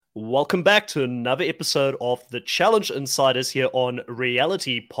Welcome back to another episode of the Challenge Insiders here on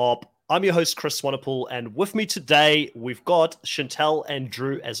Reality Pop. I'm your host, Chris Swanepoel, and with me today, we've got Chantel and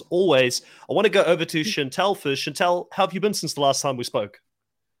Drew as always. I want to go over to Chantel first. Chantel, how have you been since the last time we spoke?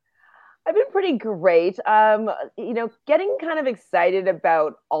 I've been pretty great. Getting kind of excited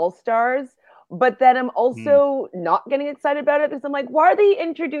about All Stars, but then I'm Hmm. also not getting excited about it because I'm like, why are they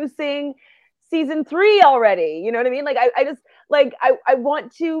introducing season three already? You know what I mean? I just I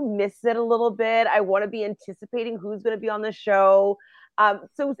want to miss it a little bit. I want to be anticipating who's going to be on the show.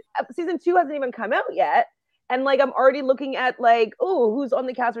 So season two hasn't even come out yet, and like I'm already looking at like, oh, who's on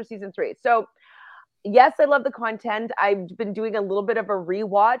the cast for season three? So yes, I love the content. I've been doing a little bit of a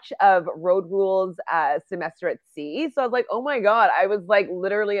rewatch of Road Rules Semester at Sea. So I was like, oh my God, I was like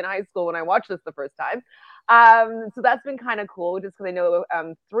literally in high school when I watched this the first time. So that's been kind of cool just because I know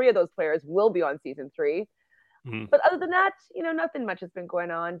three of those players will be on season three. Hmm. But other than that, nothing much has been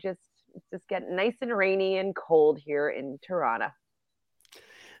going on. Just getting nice and rainy and cold here in Toronto.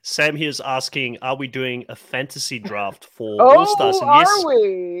 Sam here is asking, are we doing a fantasy draft for All Stars? Oh, And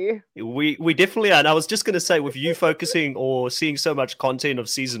are yes, we? we definitely are. And I was just going to say, with you focusing or seeing so much content of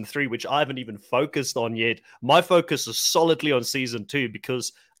season three, which I haven't even focused on yet, my focus is solidly on season two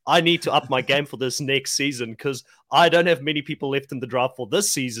because I need to up my game for this next season because I don't have many people left in the draft for this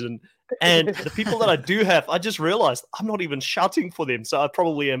season. And the people that I do have, I just realized I'm not even shouting for them. So I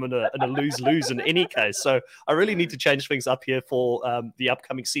probably am in a lose lose in any case. So I really need to change things up here for the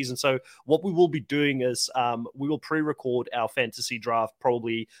upcoming season. So what we will be doing is we will pre record our fantasy draft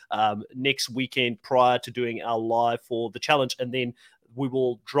probably next weekend prior to doing our live for the challenge. And then we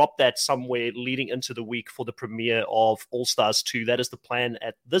will drop that somewhere leading into the week for the premiere of All Stars 2. That is the plan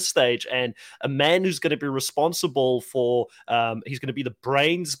at this stage. And a man who's going to be responsible for, he's going to be the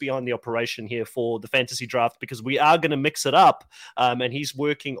brains behind the operation here for the fantasy draft because we are going to mix it up. And he's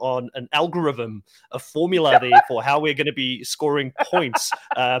working on an algorithm, a formula there for how we're going to be scoring points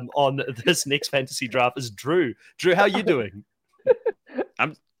on this next fantasy draft is Drew. Drew, how are you doing?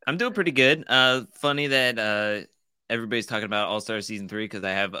 I'm I'm doing pretty good. Funny that everybody's talking about All Star season 3 because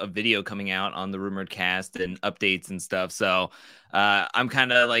I have a video coming out on the rumored cast and updates and stuff. So I'm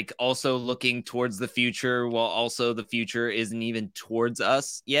kind of like also looking towards the future, while also the future isn't even towards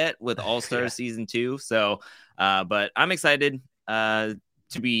us yet with All Star Yeah. season 2. So, but I'm excited to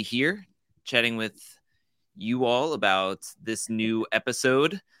be here chatting with you all about this new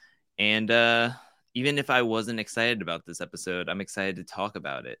episode and even if I wasn't excited about this episode, I'm excited to talk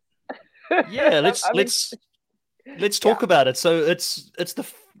about it. Yeah, let's I mean, let's let's yeah. talk about it. So it's the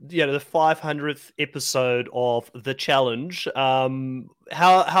the 500th episode of the challenge.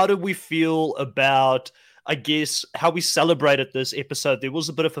 How did we feel about, I guess, how we celebrated this episode? There was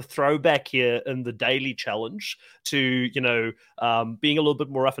a bit of a throwback here in the daily challenge to being a little bit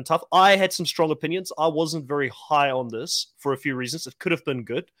more rough and tough. I had some strong opinions. I wasn't very high on this for a few reasons. It could have been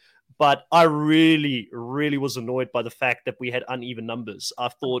good. But I really, really was annoyed by the fact that we had uneven numbers. I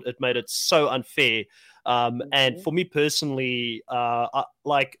thought it made it so unfair. And Mhm. for me personally, I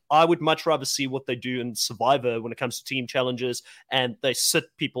would much rather see what they do in Survivor when it comes to team challenges, and they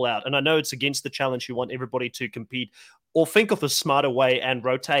sit people out. And I know it's against the challenge; you want everybody to compete, or think of a smarter way and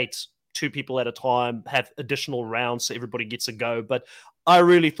rotate two people at a time, have additional rounds so everybody gets a go. But I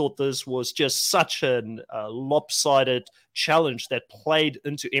really thought this was just such an lopsided challenge that played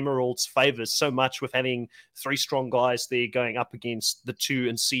into Emerald's favor so much with having three strong guys there going up against the two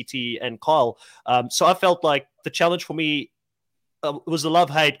in CT and Kyle. So I felt like the challenge for me was a love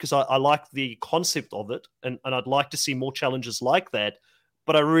hate because I like the concept of it and I'd like to see more challenges like that.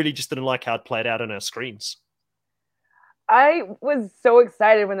 But I really just didn't like how it played out on our screens. I was so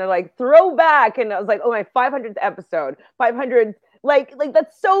excited when they're like throwback, and I was like, oh, my 500th episode, 500, like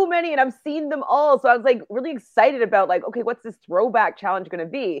that's so many, and I've seen them all. So I was like really excited about like, okay, what's this throwback challenge going to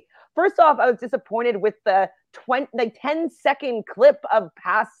be? First off, I was disappointed with the 20 like 10-second clip of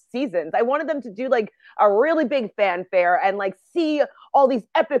past seasons. I wanted them to do like a really big fanfare and like see all these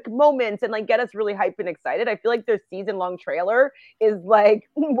epic moments and like get us really hyped and excited. I feel like their season long trailer is like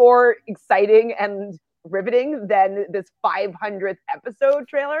more exciting and riveting than this 500th episode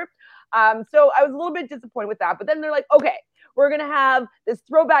trailer. So I was a little bit disappointed with that. But then they're like, okay, we're gonna have this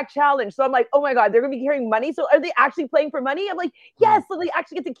throwback challenge. So I'm like, oh my god, they're gonna be carrying money. So are they actually playing for money? I'm like, yes. So they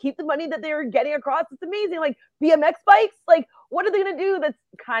actually get to keep the money that they were getting across. It's amazing. Like BMX bikes. Like, what are they gonna do? That's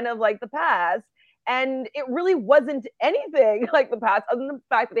kind of like the past. And it really wasn't anything like the past, other than the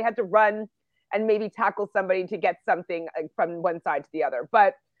fact that they had to run and maybe tackle somebody to get something from one side to the other.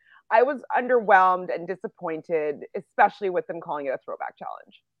 But I was underwhelmed and disappointed, especially with them calling it a throwback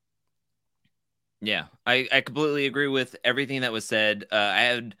challenge. Yeah, I completely agree with everything that was said. I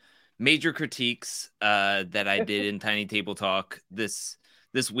had major critiques that I did in Tiny Table Talk this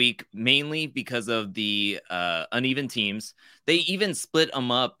week, mainly because of the uneven teams. They even split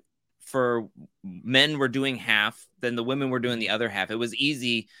them up for men were doing half, then the women were doing the other half. It was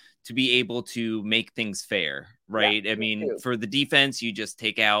easy to be able to make things fair, right? Yeah, I mean, for the defense, you just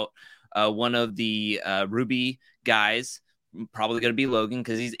take out one of the Ruby guys, probably going to be Logan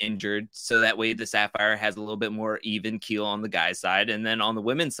because he's injured. So that way the Sapphire has a little bit more even keel on the guy's side. And then on the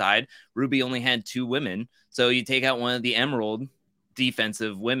women's side, Ruby only had 2 women. So you take out one of the Emerald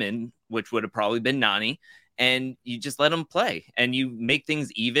defensive women, which would have probably been Nani, and you just let them play and you make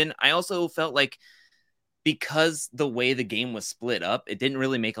things even. I also felt like because the way the game was split up, it didn't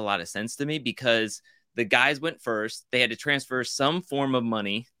really make a lot of sense to me because the guys went first. They had to transfer some form of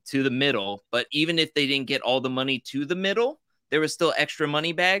money to the middle, but even if they didn't get all the money to the middle, there was still extra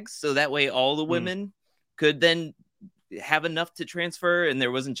money bags. So that way all the women could then have enough to transfer. And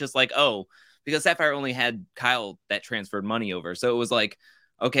there wasn't just like, oh, because Sapphire only had Kyle that transferred money over. So it was like,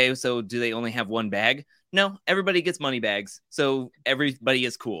 okay, so do they only have one bag? No, everybody gets money bags. So everybody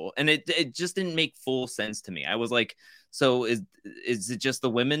is cool. And it just didn't make full sense to me. I was like, so is it just the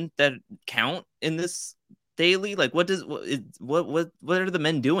women that count in this daily? Like what are the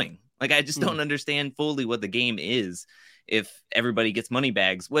men doing? Like I just don't understand fully what the game is. If everybody gets money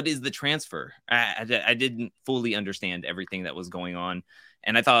bags, what is the transfer? I didn't fully understand everything that was going on,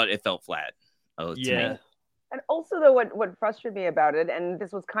 and I thought it felt flat. To me. And also, though, what frustrated me about it, and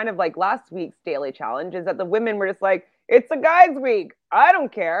this was kind of like last week's daily challenge, is that the women were just like, it's a guys' week. I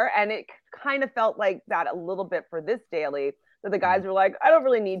don't care. And it kind of felt like that a little bit for this daily, that the guys were like, I don't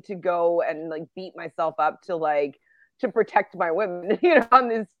really need to go and like beat myself up to protect my women, on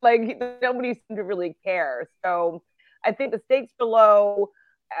this, like nobody seemed to really care. So I think the stakes below,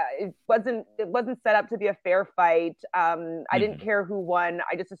 it wasn't set up to be a fair fight. I didn't care who won.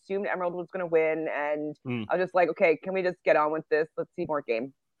 I just assumed Emerald was going to win, and I was just like, okay, can we just get on with this? Let's see more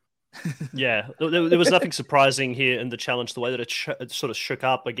game. Yeah, there was nothing surprising here in the challenge, the way that it sort of shook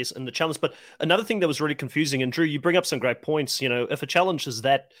up, I guess, in the challenge. But another thing that was really confusing, and Drew, you bring up some great points. If a challenge is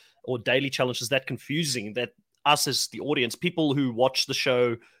that, or daily challenge is that confusing, that us as the audience, people who watch the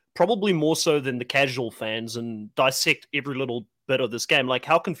show probably more so than the casual fans and dissect every little bit of this game. Like,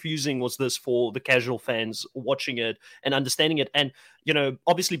 how confusing was this for the casual fans watching it and understanding it? And,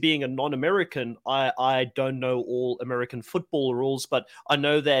 obviously being a non-American, I don't know all American football rules, but I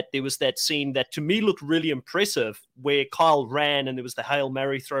know that there was that scene that to me looked really impressive where Kyle ran and there was the Hail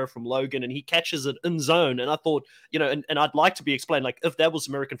Mary throw from Logan and he catches it in zone. And I thought, and I'd like to be explained, like, if that was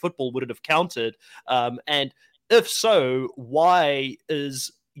American football, would it have counted? And if so, why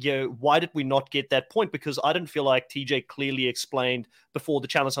did we not get that point? Because I didn't feel like TJ clearly explained before the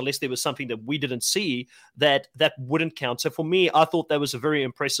challenge, unless there was something that we didn't see, that wouldn't count. So for me, I thought that was a very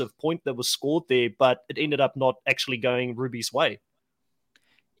impressive point that was scored there, but it ended up not actually going Ruby's way.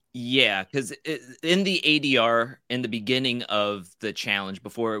 Yeah, because in the ADR, in the beginning of the challenge,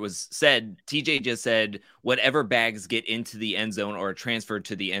 before it was said, TJ just said whatever bags get into the end zone or transferred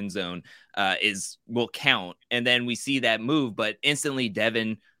to the end zone will count. And then we see that move, but instantly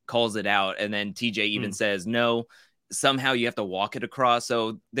Devin calls it out. And then TJ even says, no, somehow you have to walk it across.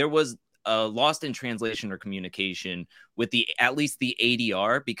 So there was lost in translation or communication with at least the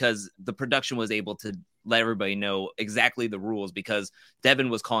ADR, because the production was able to let everybody know exactly the rules, because Devin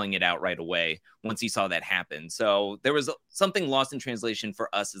was calling it out right away once he saw that happen. So there was something lost in translation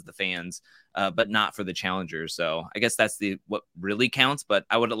for us as the fans, but not for the challengers. So I guess that's what really counts. But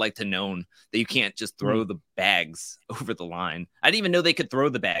I would have liked to known that you can't just throw the bags over the line. I didn't even know they could throw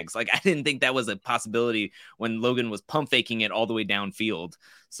the bags. Like, I didn't think that was a possibility when Logan was pump faking it all the way downfield.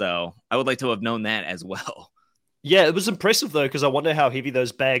 So I would like to have known that as well. Yeah, it was impressive, though, because I wonder how heavy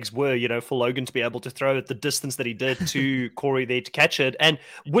those bags were, for Logan to be able to throw it the distance that he did to Corey there to catch it. And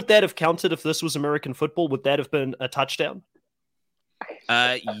would that have counted if this was American football? Would that have been a touchdown?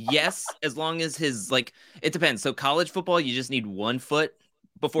 Yes, as long as it depends. So college football, you just need 1 foot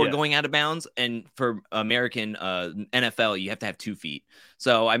before going out of bounds. And for American NFL, you have to have 2 feet.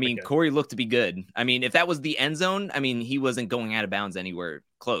 So, I mean, Corey looked to be good. I mean, if that was the end zone, I mean, he wasn't going out of bounds anywhere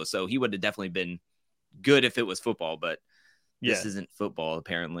close. So he would have definitely been good if it was football, but this isn't football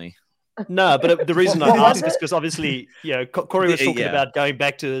apparently. No, but the reason I asked is because obviously, Corey was talking about going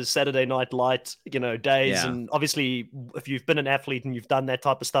back to Saturday Night Light, days. And obviously, if you've been an athlete and you've done that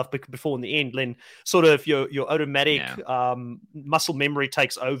type of stuff before in the end, then sort of your automatic muscle memory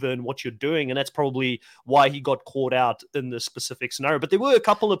takes over in what you're doing. And that's probably why he got caught out in this specific scenario. But there were a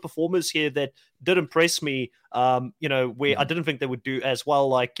couple of performers here that did impress me, where I didn't think they would do as well.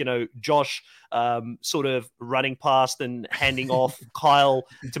 Like, Josh, sort of running past and handing off Kyle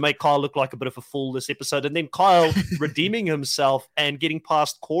to make Kyle look like a bit of a fool this episode. And then Kyle redeeming himself and getting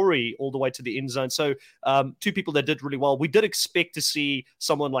past Corey all the way to the end zone. So two people that did really well. We did expect to see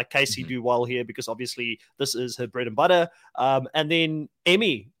someone like Casey do well here because obviously this is her bread and butter. And then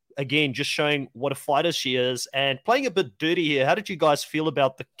Emmy, again, just showing what a fighter she is and playing a bit dirty here. How did you guys feel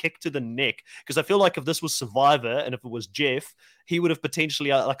about the kick to the neck? Because I feel like if this was Survivor and if it was Jeff, he would have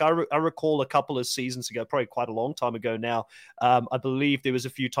potentially, I recall a couple of seasons ago, probably quite a long time ago now, I believe there was a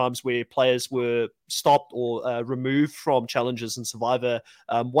few times where players were stopped or removed from challenges in Survivor.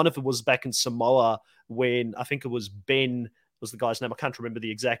 One of them was back in Samoa when I think it was Ben was the guy's name. I can't remember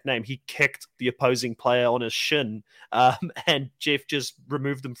the exact name. He kicked the opposing player on his shin, and Jeff just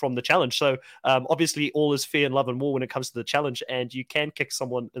removed them from the challenge. So obviously all is fair in love and war when it comes to the challenge, and you can kick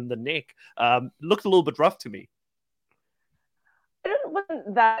someone in the neck. Looked a little bit rough to me. I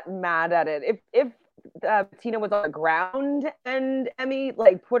wasn't that mad at it. If Tina was on the ground and Emmy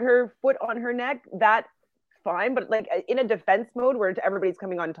like put her foot on her neck, that's fine. But like in a defense mode where everybody's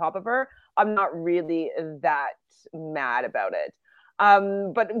coming on top of her, I'm not really that mad about it.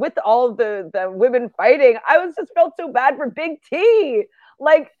 But with all the women fighting, I just felt so bad for Big T.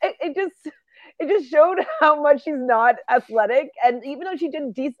 Like it just showed how much she's not athletic. And even though she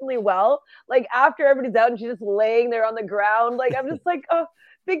did decently well, like after everybody's out and she's just laying there on the ground, like I'm just like, oh,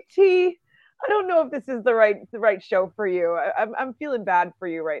 Big T, I don't know if this is the right show for you. I'm feeling bad for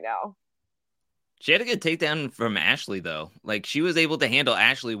you right now. She had a good takedown from Ashley, though. Like, she was able to handle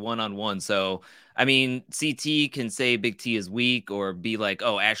Ashley one-on-one. So, I mean, CT can say Big T is weak or be like,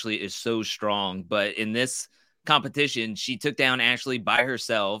 oh, Ashley is so strong. But in this competition, she took down Ashley by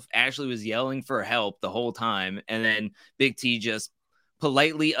herself. Ashley was yelling for help the whole time. And then Big T just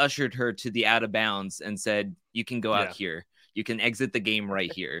politely ushered her to the out of bounds and said, you can go out here. You can exit the game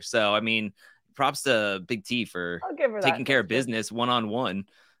right here. So, I mean, props to Big T for taking care of business one-on-one.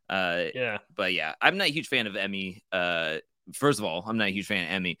 But yeah, I'm not a huge fan of Emmy. First of all, I'm not a huge fan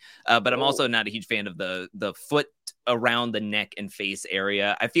of Emmy, but I'm also not a huge fan of the foot around the neck and face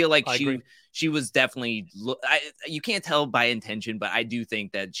area. I feel like she was definitely, you can't tell by intention, but I do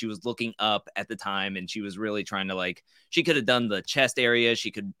think that she was looking up at the time and she was really trying to, like, she could have done the chest area.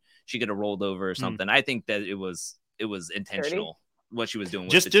 She could have rolled over or something. I think that it was intentional. What she was doing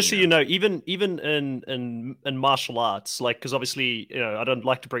with just so you know, even in martial arts, like, because obviously, you know, I don't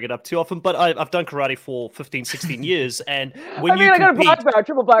like to bring it up too often, but I've done karate for 15, 16 years, and when I got a black belt,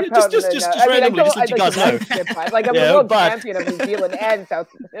 triple black belt, just randomly, just let you guys know. Like I'm a world champion of New Zealand and South.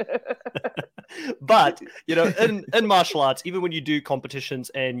 But you know, in martial arts, even when you do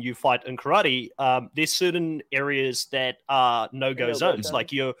competitions and you fight in karate, there's certain areas that are no-go zones.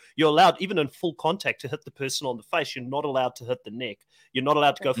 Like you're allowed, even in full contact, to hit the person on the face. You're not allowed to hit the neck. You're not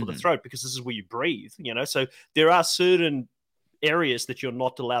allowed to go for the throat because this is where you breathe, you know? So there are certain areas that you're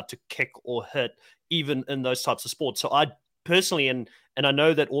not allowed to kick or hit, even in those types of sports. So I personally, and I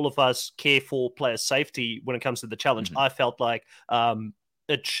know that all of us care for player safety when it comes to the challenge, I felt like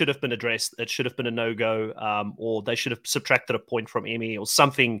it should have been addressed. It should have been a no-go, or they should have subtracted a point from Emmy, or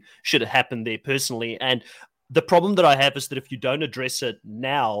something should have happened there personally. And the problem that I have is that if you don't address it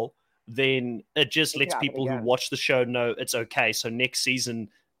now, then it just lets people who watch the show know it's okay. So next season,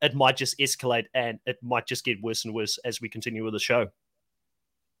 it might just escalate and it might just get worse and worse as we continue with the show.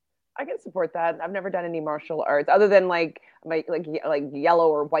 I can support that. I've never done any martial arts other than like yellow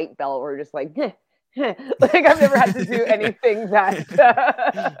or white belt, or just like, like I've never had to do anything that,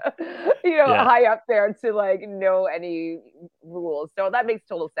 high up there to like know any rules. So that makes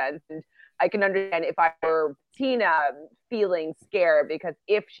total sense. And I can understand if I were Tina feeling scared, because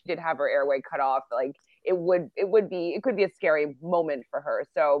if she did have her airway cut off, like it could be a scary moment for her.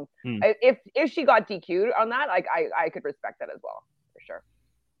 So if she got DQ'd on that, like I could respect that as well, for sure.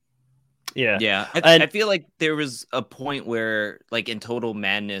 Yeah. I feel like there was a point where, like, in Total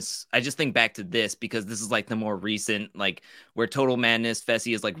Madness, I just think back to this because this is like the more recent, like, where Total Madness,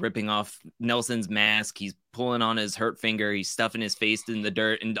 Fessy is like ripping off Nelson's mask. He's pulling on his hurt finger. He's stuffing his face in the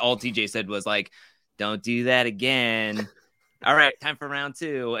dirt. And all TJ said was like, don't do that again. All right, time for round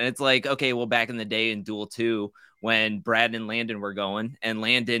 2. And it's like, okay, well, back in the day in Duel 2, when Brad and Landon were going, and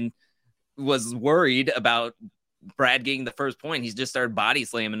Landon was worried about Brad getting the first point, he's just started body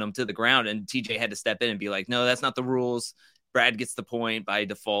slamming him to the ground, and TJ had to step in and be like, no, that's not the rules. Brad gets the point by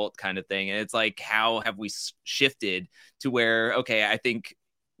default, kind of thing. And it's like, how have we shifted to where, okay, I think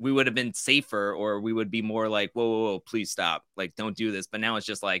we would have been safer, or we would be more like, whoa, please stop. Like, don't do this. But now it's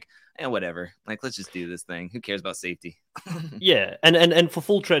just like, whatever. Like, let's just do this thing. Who cares about safety? Yeah. And for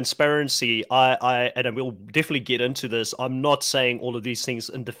full transparency, and we'll definitely get into this. I'm not saying all of these things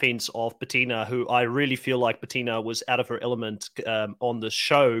in defense of Bettina, who I really feel like Bettina was out of her element on the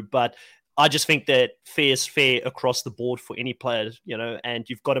show. But I just think that fair is fair across the board for any player, and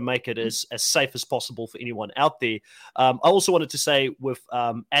you've got to make it as safe as possible for anyone out there. I also wanted to say with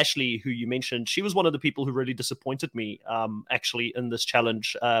Ashley, who you mentioned, she was one of the people who really disappointed me, actually, in this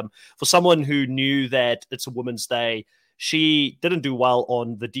challenge. For someone who knew that it's a Women's Day, she didn't do well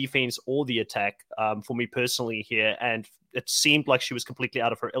on the defense or the attack, for me personally here, and it seemed like she was completely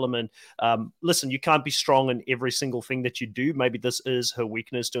out of her element. Listen, you can't be strong in every single thing that you do. Maybe this is her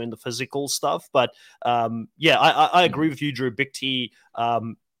weakness, doing the physical stuff. But I agree with you, Drew. Big T,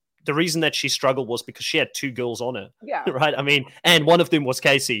 the reason that she struggled was because she had two girls on her. Yeah. Right? I mean, and one of them was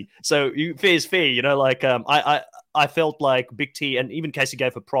Casey. So fair is fair, I felt like Big T and even Casey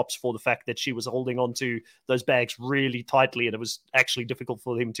gave her props for the fact that she was holding on to those bags really tightly, and it was actually difficult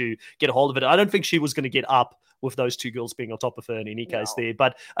for them to get a hold of it. I don't think she was going to get up with those two girls being on top of her in any case there.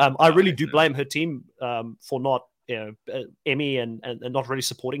 But I really do blame her team for not, Emmy and not really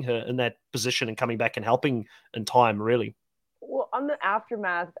supporting her in that position and coming back and helping in time, really. Well, on the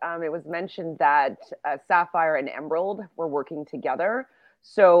aftermath, it was mentioned that Sapphire and Emerald were working together.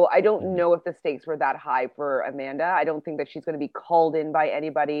 So I don't know if the stakes were that high for Amanda. I don't think that she's going to be called in by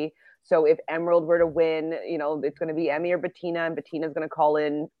anybody. So if Emerald were to win, it's going to be Emmy or Bettina, and Bettina's going to call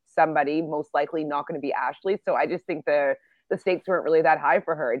in somebody, most likely not going to be Ashley. So I just think the stakes weren't really that high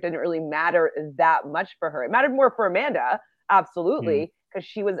for her. It didn't really matter that much for her. It mattered more for Amanda, absolutely, because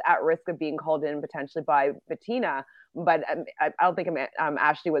she was at risk of being called in potentially by Bettina. But I don't think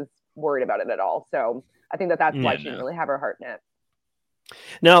Ashley was worried about it at all. So I think that's why she didn't really have her heart in it.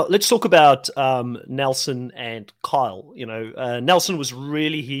 Now, let's talk about Nelson and Kyle. Nelson was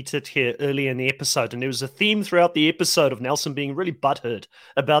really heated here early in the episode, and there was a theme throughout the episode of Nelson being really butthurt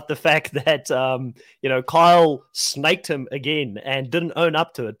about the fact that, Kyle snaked him again and didn't own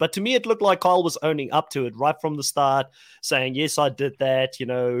up to it. But to me, it looked like Kyle was owning up to it right from the start, saying, yes, I did that,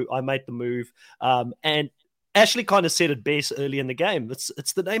 I made the move. And Ashley kind of said it best early in the game.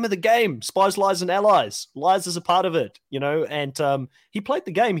 It's the name of the game. Spies, lies, and allies. Lies is a part of it, and he played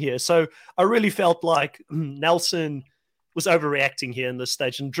the game here. So I really felt like Nelson was overreacting here in this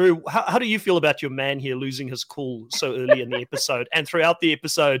stage. And Drew, how do you feel about your man here losing his cool so early in the episode and throughout the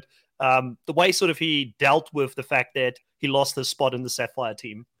episode, the way sort of he dealt with the fact that he lost his spot in the Sapphire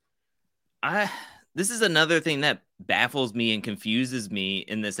team? This is another thing that baffles me and confuses me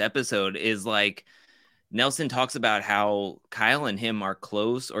in this episode is like, Nelson talks about how Kyle and him are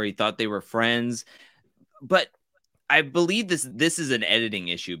close, or he thought they were friends. But I believe this is an editing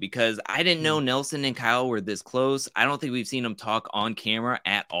issue, because I didn't know Nelson and Kyle were this close. I don't think we've seen them talk on camera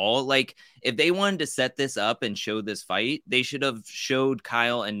at all. Like, if they wanted to set this up and show this fight, they should have showed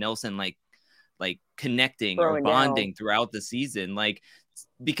Kyle and Nelson like connecting or bonding throughout the season. Like,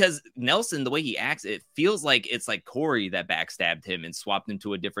 because Nelson, the way he acts, it feels like it's like Corey that backstabbed him and swapped him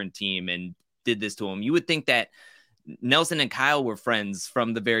to a different team and did this to him. You would think that Nelson and Kyle were friends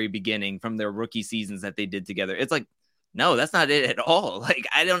from the very beginning, from their rookie seasons that they did together. It's like, no, that's not it at all. Like,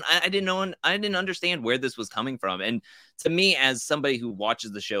 I didn't understand where this was coming from. And to me, as somebody who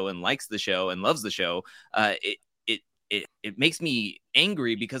watches the show and likes the show and loves the show, it makes me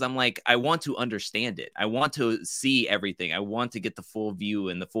angry, because I'm like, I want to understand it. I want to see everything. I want to get the full view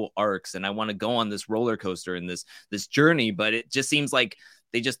and the full arcs, and I want to go on this roller coaster and this journey. But it just seems like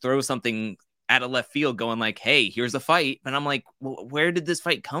they just throw something out of left field going like, hey, here's a fight. And I'm like, well, where did this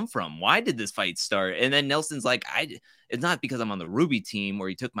fight come from? Why did this fight start? And then Nelson's like, it's not because I'm on the Ruby team or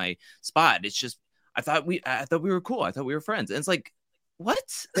he took my spot. It's just, I thought we were cool. I thought we were friends. And it's like, what?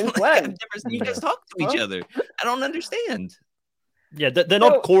 Like, I've never seen you guys talk to each other. I don't understand. Yeah, they're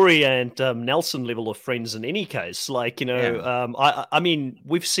not Corey and Nelson level of friends in any case. Like, I mean,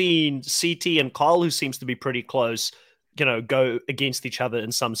 we've seen CT and Kyle, who seems to be pretty close, go against each other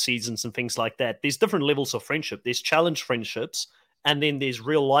in some seasons and things like that. There's different levels of friendship. There's challenge friendships, and then there's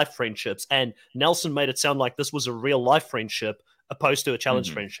real life friendships. And Nelson made it sound like this was a real life friendship opposed to a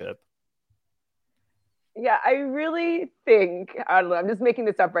challenge friendship. Yeah, I really think, I don't know, I'm just making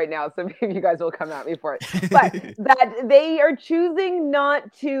this up right now, so maybe you guys will come at me for it, but that they are choosing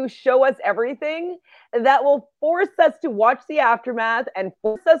not to show us everything that will force us to watch the aftermath and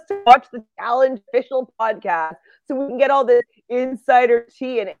force us to watch the challenge official podcast so we can get all this insider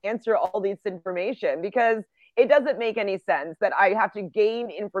tea and answer all this information, because it doesn't make any sense that I have to gain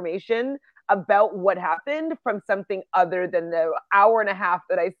information about what happened from something other than the hour and a half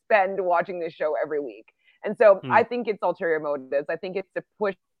that I spend watching this show every week. And so I think it's ulterior motives. I think it's to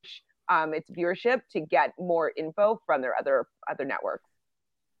push its viewership to get more info from their other networks.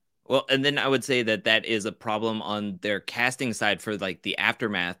 Well, and then I would say that is a problem on their casting side for like the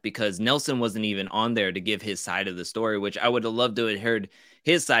aftermath, because Nelson wasn't even on there to give his side of the story, which I would have loved to have heard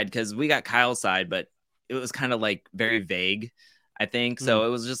his side, because we got Kyle's side, but it was kind of like very vague, I think. So it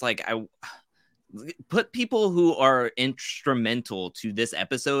was just like, I put people who are instrumental to this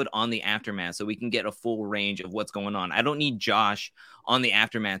episode on the aftermath so we can get a full range of what's going on. I don't need Josh on the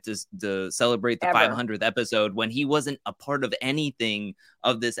aftermath to celebrate the 500th episode when he wasn't a part of anything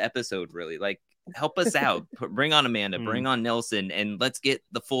of this episode, really. Like, help us out. Bring on Amanda, bring on Nelson, and let's get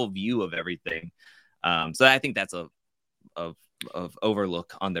the full view of everything. So I think that's of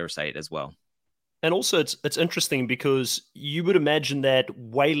overlook on their site as well. And also, it's interesting because you would imagine that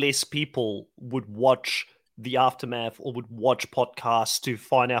way less people would watch the aftermath or would watch podcasts to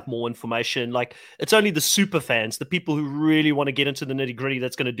find out more information. Like, it's only the super fans, the people who really want to get into the nitty gritty,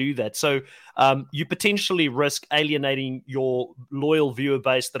 that's going to do that. So you potentially risk alienating your loyal viewer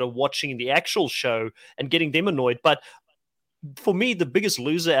base that are watching the actual show and getting them annoyed. But for me, the biggest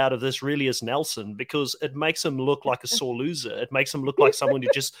loser out of this really is Nelson, because it makes him look like a sore loser. It makes him look like someone who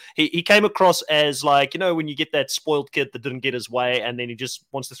just, he came across as like, when you get that spoiled kid that didn't get his way and then he just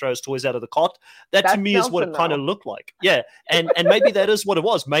wants to throw his toys out of the cot. That's to me Nelson, is what it kind of looked like. Yeah. And maybe that is what it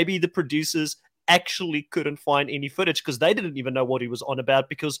was. Maybe the producers actually couldn't find any footage because they didn't even know what he was on about,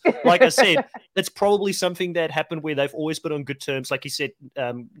 because like I said, it's probably something that happened where they've always been on good terms. Like he said,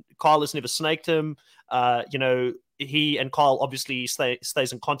 Kyle has never snaked him. He and Kyle obviously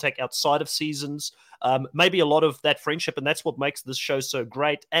stays in contact outside of seasons. Maybe a lot of that friendship, and that's what makes this show so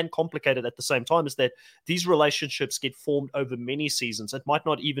great and complicated at the same time, is that these relationships get formed over many seasons. It might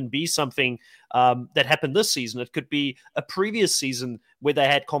not even be something that happened this season. It could be a previous season where they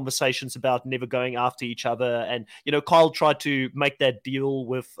had conversations about never going after each other. And, Kyle tried to make that deal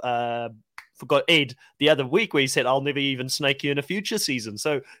with forgot Ed the other week where he said, I'll never even snake you in a future season.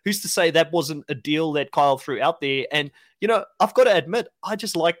 So who's to say that wasn't a deal that Kyle threw out there? And, I've got to admit, I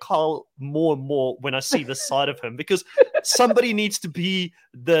just like Kyle more and more when I see this side of him, because somebody needs to be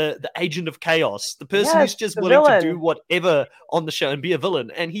the agent of chaos, the person who's just willing to do whatever on the show and be a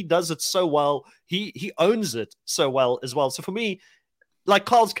villain. And he does it so well. He owns it so well as well. So for me, like,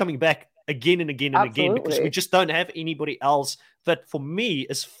 Kyle's coming back again and again and again, because we just don't have anybody else that, for me,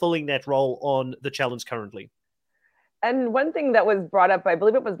 is filling that role on the challenge currently. And one thing that was brought up, I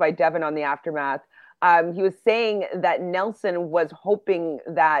believe it was by Devin on the Aftermath, he was saying that Nelson was hoping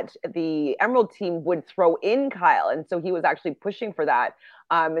that the Emerald team would throw in Kyle. And so he was actually pushing for that.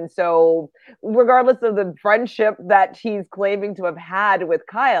 And so regardless of the friendship that he's claiming to have had with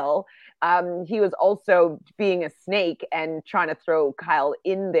Kyle, he was also being a snake and trying to throw Kyle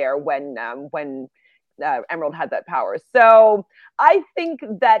in there when Emerald had that power. So I think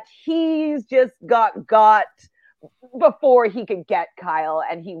that he's just got before he could get Kyle,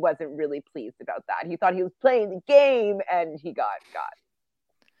 and he wasn't really pleased about that. He thought he was playing the game, and he got.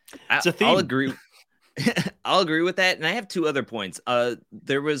 I'll agree. I'll agree with that. And I have two other points.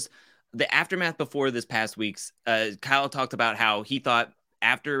 There was the aftermath before this past week's. Kyle talked about how he thought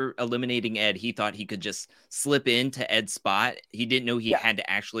after eliminating Ed, he thought he could just slip into Ed's spot. He didn't know he had to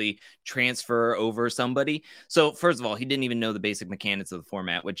actually transfer over somebody. So first of all, he didn't even know the basic mechanics of the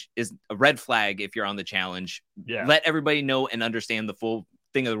format, which is a red flag if you're on the challenge. Yeah. Let everybody know and understand the full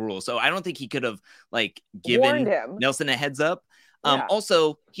thing of the rules. So I don't think he could have given Nelson a heads up.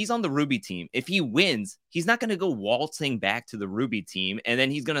 Also, he's on the Ruby team. If he wins, he's not going to go waltzing back to the Ruby team, and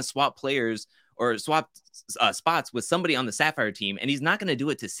then he's going to swap players or swap spots with somebody on the Sapphire team, and he's not going to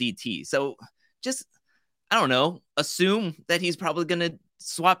do it to CT. So just, I don't know, assume that he's probably going to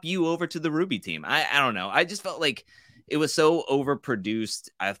swap you over to the Ruby team. I don't know. I just felt like it was so overproduced.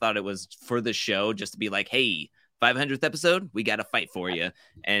 I thought it was for the show just to be like, hey, 500th episode, we got to fight for you.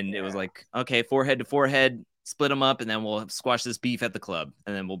 And it was like, okay, forehead to forehead, split them up, and then we'll squash this beef at the club,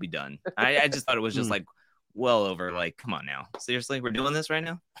 and then we'll be done. I just thought it was just like well over, like, come on now. Seriously, we're doing this right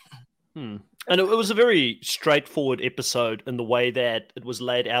now? And it was a very straightforward episode in the way that it was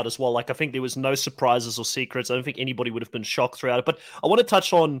laid out as well. Like, I think there was no surprises or secrets. I don't think anybody would have been shocked throughout it. But I want to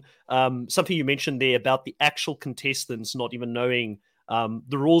touch on something you mentioned there about the actual contestants not even knowing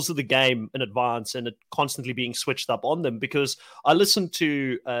the rules of the game in advance and it constantly being switched up on them. Because I listened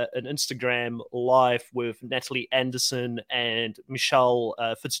to an Instagram live with Natalie Anderson and Michelle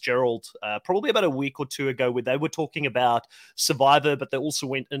Fitzgerald probably about a week or two ago, where they were talking about Survivor, but they also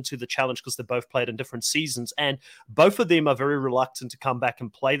went into the challenge because they both played in different seasons. And both of them are very reluctant to come back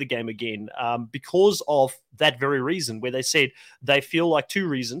and play the game again because of that very reason, where they said they feel like two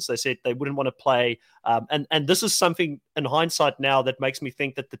reasons. They said they wouldn't want to play. And this is something in hindsight now that makes me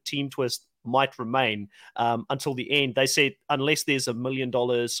think that the team twist might remain until the end. They said unless there's $1 million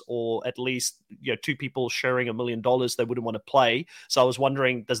or at least two people sharing $1 million, they wouldn't want to play. So I was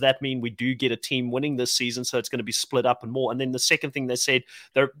wondering, does that mean we do get a team winning this season? So it's going to be split up and more. And then the second thing they said,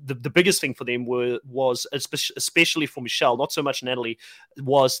 the biggest thing for them was especially for Michelle, not so much Natalie,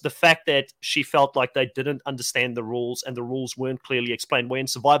 was the fact that she felt like they didn't understand the rules and the rules weren't clearly explained. Where in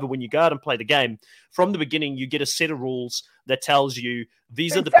Survivor, when you go out and play the game, from the beginning, you get a set of rules that tells you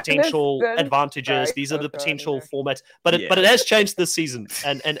these are the potential advantages, these are the potential formats. But it has changed this season,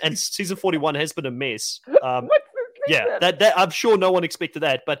 and season 41 has been a mess. That I'm sure no one expected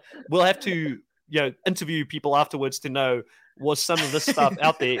that, but we'll have to interview people afterwards to know was some of this stuff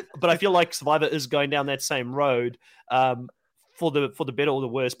out there. But I feel like Survivor is going down that same road for the better or the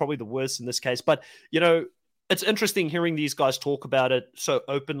worse, probably the worst in this case. But it's interesting hearing these guys talk about it so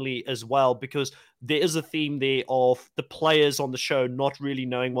openly as well, because there is a theme there of the players on the show not really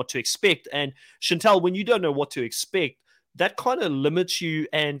knowing what to expect. And Chantal, when you don't know what to expect, that kind of limits you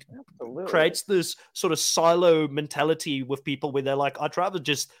and creates this sort of silo mentality with people where they're like, I'd rather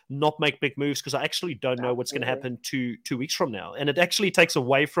just not make big moves because I actually don't know what's going to happen 2 weeks from now. And it actually takes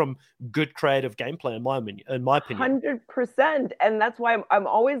away from good creative gameplay, in my opinion. 100%. And that's why I'm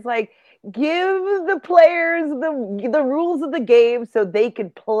always like, give the players the rules of the game so they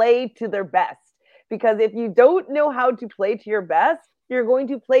can play to their best. Because if you don't know how to play to your best, you're going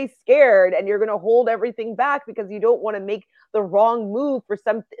to play scared and you're going to hold everything back because you don't want to make the wrong move for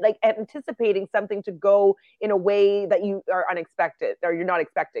something, like anticipating something to go in a way that you are unexpected or you're not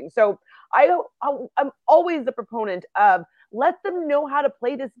expecting. So I'm always the proponent of let them know how to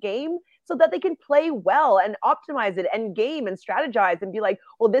play this game so that they can play well and optimize it and game and strategize and be like,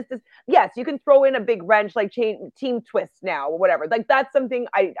 well, this is, yes, you can throw in a big wrench like team twist now or whatever. Like that's something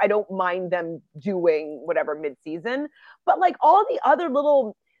I don't mind them doing whatever mid-season, but like all the other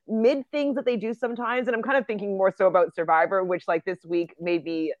little mid things that they do sometimes. And I'm kind of thinking more so about Survivor, which like this week made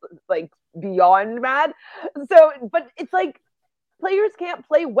me like beyond mad. So, but it's like, players can't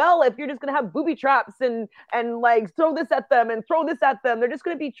play well if you're just going to have booby traps and like throw this at them and throw this at them. They're just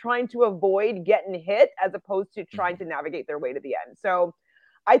going to be trying to avoid getting hit as opposed to trying to navigate their way to the end. So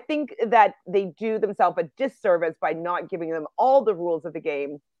I think that they do themselves a disservice by not giving them all the rules of the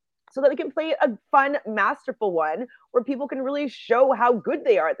game so that they can play a fun, masterful one where people can really show how good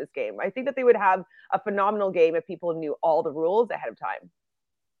they are at this game. I think that they would have a phenomenal game if people knew all the rules ahead of time.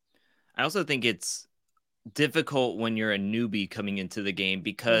 I also think it's difficult when you're a newbie coming into the game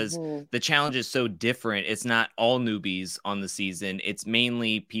because the challenge is so different. It's not all newbies on the season. It's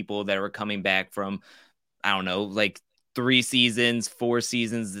mainly people that are coming back from, I don't know, like 3 seasons, 4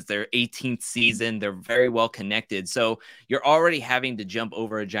 seasons. It's their 18th season. They're very well connected. So you're already having to jump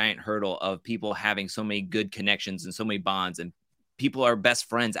over a giant hurdle of people having so many good connections and so many bonds, and people are best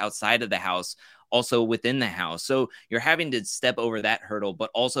friends outside of the house, also within the house. So you're having to step over that hurdle, but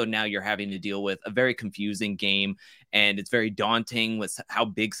also now you're having to deal with a very confusing game, and it's very daunting with how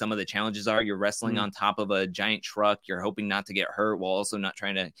big some of the challenges are. You're wrestling on top of a giant truck. You're hoping not to get hurt while also not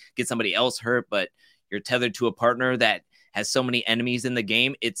trying to get somebody else hurt, but you're tethered to a partner that has so many enemies in the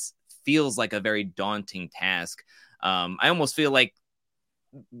game. It feels like a very daunting task. I almost feel like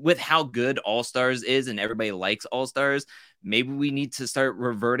with how good All-Stars is and everybody likes All-Stars, maybe we need to start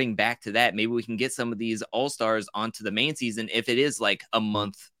reverting back to that. Maybe we can get some of these All-Stars onto the main season if it is like a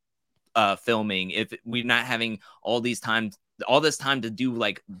month filming, if we're not having all this time to do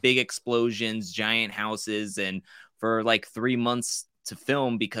like big explosions, giant houses, and for like 3 months to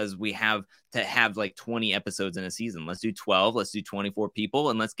film because we have to have like 20 episodes in a season. Let's do 12, let's do 24 people,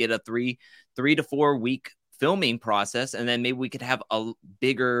 and let's get a 3 to 4 week filming process, and then maybe we could have a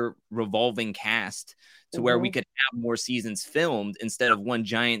bigger revolving cast to where we could have more seasons filmed instead of one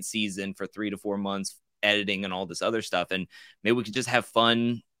giant season for 3 to 4 months editing and all this other stuff. And maybe we could just have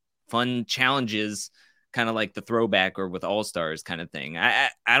fun challenges, kind of like the throwback or with All-Stars kind of thing.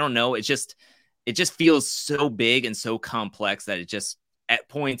 I don't know. It just feels so big and so complex that it just, at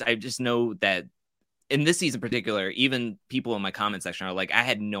points, I just know that in this season in particular, even people in my comment section are like, I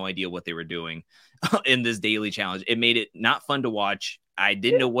had no idea what they were doing in this daily challenge. It made it not fun to watch. I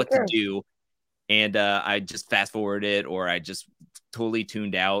didn't know what to do. and I just fast forward it, or I just totally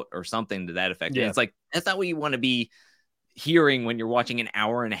tuned out or something to that effect. Yeah. And it's like, that's not what you want to be hearing when you're watching an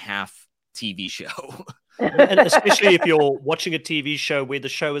hour and a half TV show. And especially if you're watching a TV show where the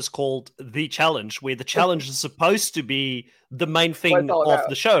show is called The Challenge, where the challenge is supposed to be the main thing of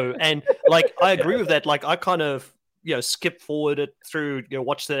the show. And like, I agree with that. Like, I kind of, skip forward it through,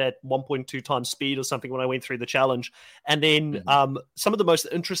 watched it at 1.2 times speed or something when I went through the challenge. And then some of the most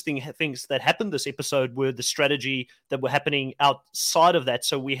interesting things that happened this episode were the strategy that were happening outside of that.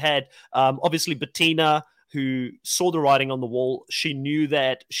 So we had obviously Bettina, who saw the writing on the wall. She knew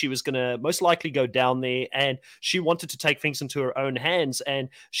that she was going to most likely go down there, and she wanted to take things into her own hands. And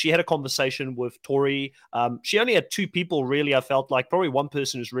she had a conversation with Tori. She only had two people, really. I felt like probably one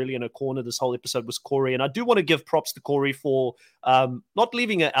person who's really in her corner this whole episode was Corey. And I do want to give props to Corey for not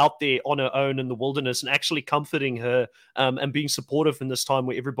leaving her out there on her own in the wilderness, and actually comforting her and being supportive in this time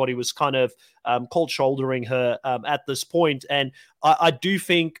where everybody was kind of cold shouldering her at this point. And I do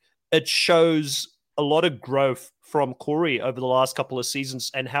think it shows a lot of growth from Corey over the last couple of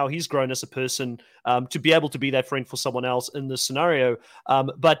seasons, and how he's grown as a person to be able to be that friend for someone else in this scenario.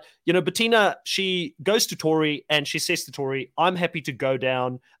 But, Bettina, she goes to Tori and she says to Tori, I'm happy to go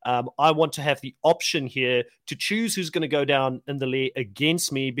down. I want to have the option here to choose who's going to go down in the lair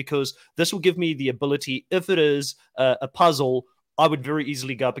against me, because this will give me the ability, if it is a puzzle, I would very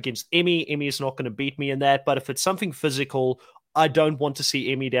easily go up against Emmy. Emmy is not going to beat me in that. But if it's something physical, I don't want to see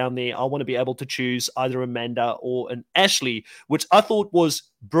Emmy down there. I want to be able to choose either Amanda or an Ashley, which I thought was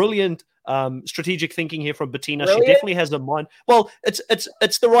brilliant strategic thinking here from Bettina. Brilliant. She definitely has a mind. Well, it's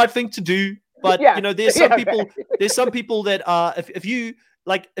the right thing to do, but there's some people. There's some people that are. If you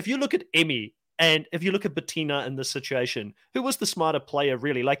look at Emmy, and if you look at Bettina in this situation, who was the smarter player,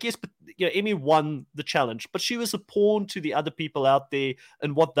 really? Like, yes, but Emmy won the challenge, but she was a pawn to the other people out there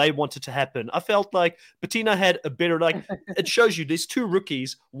and what they wanted to happen. I felt like Bettina had a better, it shows you there's two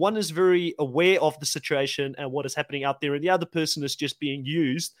rookies. One is very aware of the situation and what is happening out there, and the other person is just being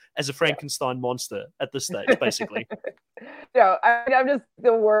used as a Frankenstein monster at this stage, basically. I'm just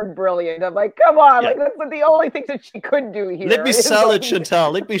the word brilliant. I'm like, come on, that's the only thing that she could do here. Let me sell it,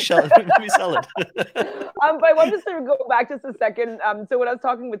 Chantal. Let me sell it. But I want to sort of go back just a second. So when I was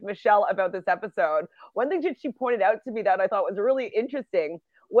talking with Michelle about this episode, one thing that she pointed out to me that I thought was really interesting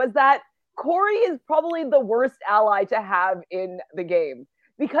was that Corey is probably the worst ally to have in the game,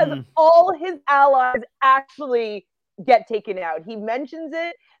 because all his allies actually get taken out. He mentions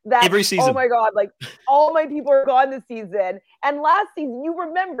it that every season. Oh my God, like all my people are gone this season. And last season, you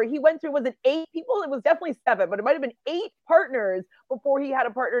remember he went through, was it 8 people? It was definitely 7, but it might have been 8 partners before he had a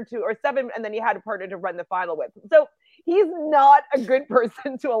partner to, or 7, and then he had a partner to run the final with. So he's not a good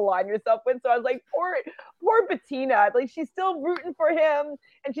person to align yourself with. So I was like, poor Bettina, like she's still rooting for him,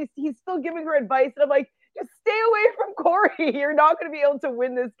 and he's still giving her advice. And I'm like, just stay away from Corey. You're not going to be able to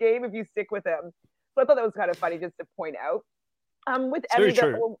win this game if you stick with him. So I thought that was kind of funny just to point out. With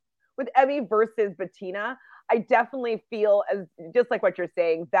Emmy versus Bettina, I definitely feel, as just like what you're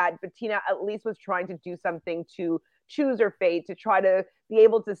saying, that Bettina at least was trying to do something to choose her fate, to try to be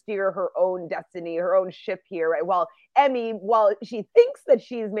able to steer her own destiny, her own ship here, right? While Emmy, while she thinks that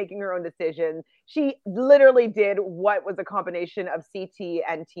she's making her own decision, she literally did what was a combination of CT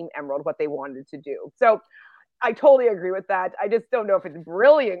and Team Emerald, what they wanted to do. So I totally agree with that. I just don't know if it's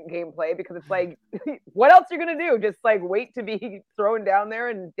brilliant gameplay, because it's like, what else are you going to do? Just like wait to be thrown down there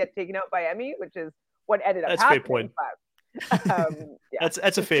and get taken out by Emmy, which is what ended up happening. That's a fair point.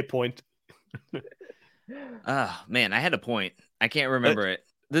 That's a fair point. Oh man, I had a point. I can't remember it.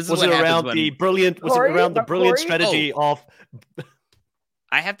 This is was it around the brilliant? Was it around the brilliant strategy of?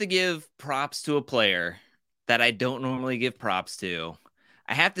 I have to give props to a player that I don't normally give props to.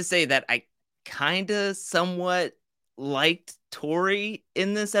 I have to say that I kind of somewhat liked Tori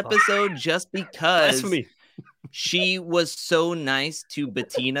in this episode, just because she was so nice to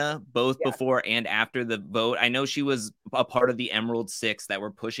Bettina both before and after the vote. I know she was a part of the Emerald 6 that were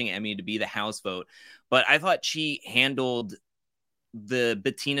pushing Emmy to be the house vote, but I thought she handled the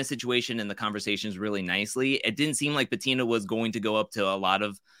Bettina situation and the conversations really nicely. It didn't seem like Bettina was going to go up to a lot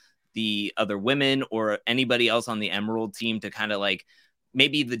of the other women or anybody else on the Emerald team to kind of like,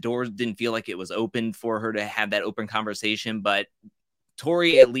 maybe the doors didn't feel like it was open for her to have that open conversation, but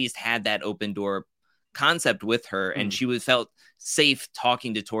Tori at least had that open door concept with her, and she felt safe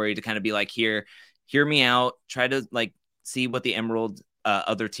talking to Tori to kind of be like, hear me out, try to like see what the Emerald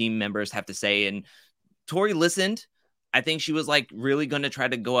other team members have to say. And Tori listened. I think she was like really going to try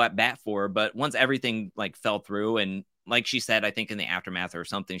to go at bat for her, but once everything like fell through, and like she said, I think in the aftermath or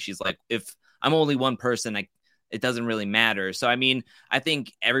something, she's like, if I'm only one person, it doesn't really matter. So, I mean, I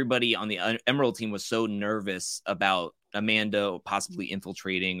think everybody on the Emerald team was so nervous about Amanda possibly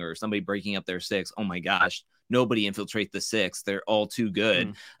infiltrating or somebody breaking up their six. Oh my gosh, nobody infiltrate the six. They're all too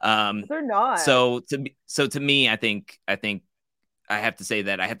good. They're not. So to me, I think I have to say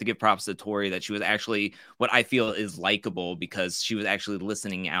that I have to give props to Tori that she was actually what I feel is likable because she was actually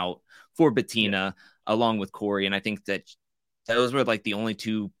listening out for Bettina along with Corey. And I think that those were like the only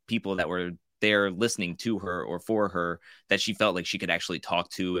two people that were there listening to her or for her that she felt like she could actually talk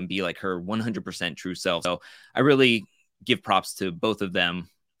to and be like her 100% true self. So I really give props to both of them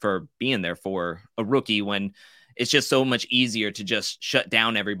for being there for a rookie when it's just so much easier to just shut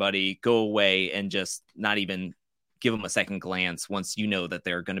down everybody, go away, and just not even give them a second glance once you know that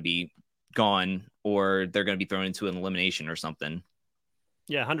they're going to be gone or they're going to be thrown into an elimination or something.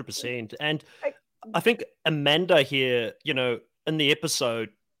 Yeah, 100%. And I think Amanda here, you know, in the episode,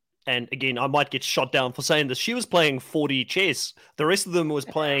 and again, I might get shot down for saying this, she was playing 4D chess. The rest of them was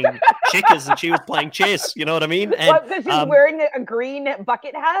playing checkers and she was playing chess. You know what I mean? And, what, because she's wearing a green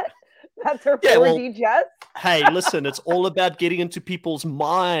bucket hat? That's her 4D chess? Hey, listen, it's all about getting into people's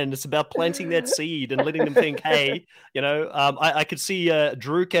mind. It's about planting that seed and letting them think, hey, you know, I could see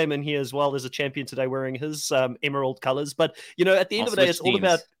Drew came in here as well as a champion today wearing his emerald colors. But, you know, at the end of the day, it's all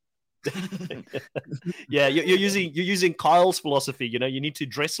about... yeah, you're using Kyle's philosophy. You know, you need to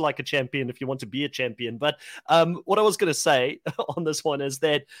dress like a champion if you want to be a champion. But what I was going to say on this one is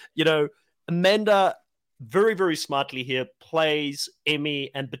that, you know, Amanda very, very smartly here plays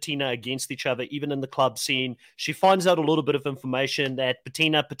Emmy and Bettina against each other, even in the club scene. She finds out a little bit of information that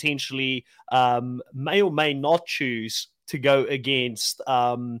Bettina potentially may or may not choose to go against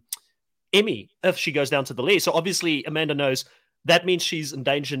Emmy if she goes down to the lead. So obviously Amanda knows that means she's in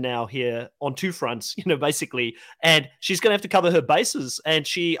danger now here on two fronts, you know, basically. And she's going to have to cover her bases. And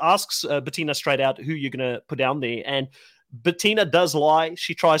she asks Bettina straight out who you're going to put down there. And Bettina does lie.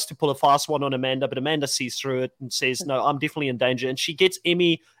 She tries to pull a fast one on Amanda, but Amanda sees through it and says, no, I'm definitely in danger. And she gets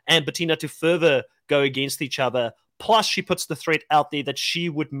Emmy and Bettina to further go against each other. Plus, she puts the threat out there that she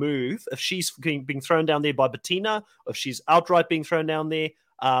would move if she's being thrown down there by Bettina, or if she's outright being thrown down there.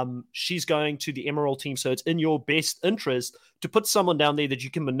 She's going to the Emerald team. So it's in your best interest to put someone down there that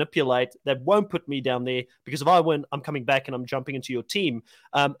you can manipulate that won't put me down there, because if I win, I'm coming back and I'm jumping into your team.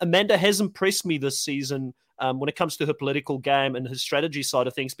 Amanda has impressed me this season when it comes to her political game and her strategy side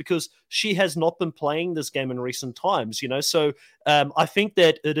of things, because she has not been playing this game in recent times, you know? So I think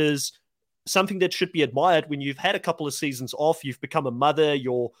that it is something that should be admired when you've had a couple of seasons off, you've become a mother,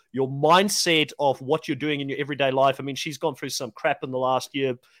 your mindset of what you're doing in your everyday life. I mean, she's gone through some crap in the last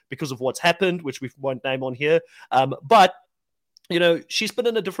year because of what's happened, which we won't name on here. But, you know, she's been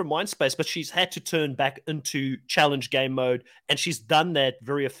in a different mind space, but she's had to turn back into challenge game mode. And she's done that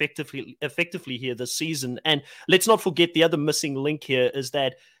very effectively here this season. And let's not forget the other missing link here is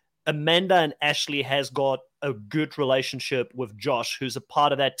that Amanda and Ashley has got a good relationship with Josh, who's a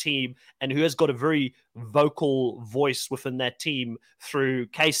part of that team and who has got a very vocal voice within that team through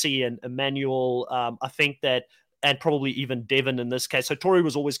Casey and Emmanuel. I think that, and probably even Devin in this case. So Tori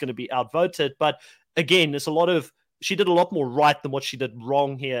was always going to be outvoted, but again, she did a lot more right than what she did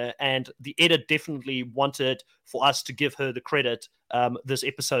wrong here. And the edit definitely wanted for us to give her the credit this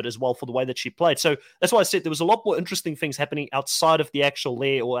episode as well for the way that she played. So that's why I said there was a lot more interesting things happening outside of the actual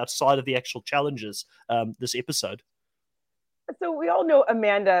lair or outside of the actual challenges this episode. So we all know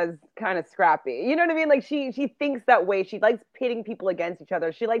Amanda's kind of scrappy. You know what I mean? Like she thinks that way. She likes pitting people against each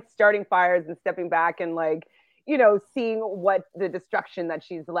other. She likes starting fires and stepping back and like, you know, seeing what the destruction that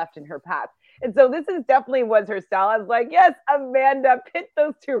she's left in her path. And so this is definitely was her style. I was like, yes, Amanda, pit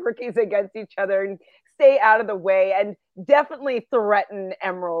those two rookies against each other and stay out of the way and definitely threaten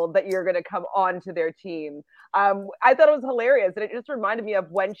Emerald that you're going to come on to their team. I thought it was hilarious. And it just reminded me of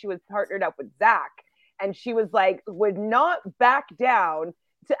when she was partnered up with Zach. And she was like, would not back down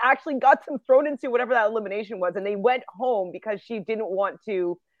to actually got them thrown into whatever that elimination was. And they went home because she didn't want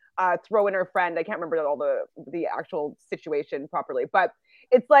to throw in her friend. I can't remember all the actual situation properly, but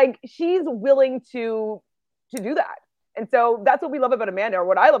it's like she's willing to do that. And so that's what we love about Amanda, or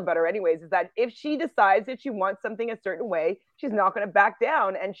what I love about her anyways, is that if she decides that she wants something a certain way, she's not going to back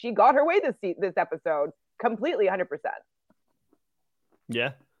down. And she got her way this episode completely 100%.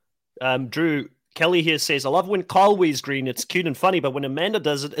 Yeah. Drew, Kelly here says, I love when Kyle wears green. It's cute and funny, but when Amanda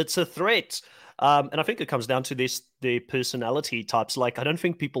does it, it's a threat. And I think it comes down to the personality types. Like, I don't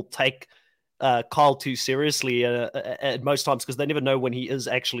think people take Kyle too seriously at most times because they never know when he is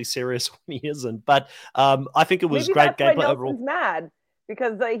actually serious when he isn't. But I think it was maybe great gameplay overall. Nelson's mad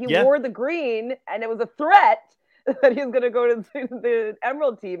because he wore the green and it was a threat that he was going to go to the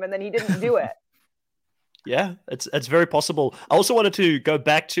Emerald team, and then he didn't do it. Yeah, it's very possible. I also wanted to go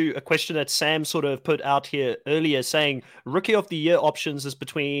back to a question that Sam sort of put out here earlier, saying Rookie of the Year options is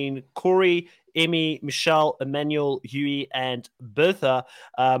between Corey, Emmy, Michelle, Emmanuel, Huey, and Bertha.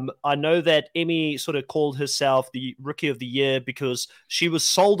 I know that Emmy sort of called herself the Rookie of the Year because she was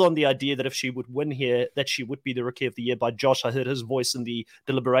sold on the idea that if she would win here, that she would be the Rookie of the Year by Josh. I heard his voice in the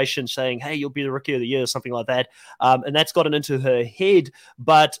deliberation saying, "Hey, you'll be the Rookie of the Year," or something like that, and that's gotten into her head.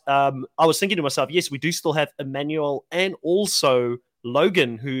 But I was thinking to myself, yes, we do still have Emmanuel and also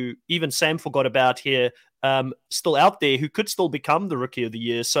Logan, who even Sam forgot about here, still out there, who could still become the Rookie of the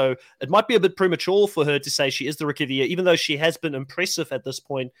Year. So it might be a bit premature for her to say she is the Rookie of the Year, even though she has been impressive at this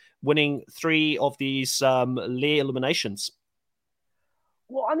point, winning 3 of these Lair eliminations.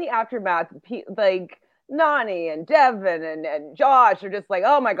 Well, on the aftermath, like Nani and Devin and Josh are just like,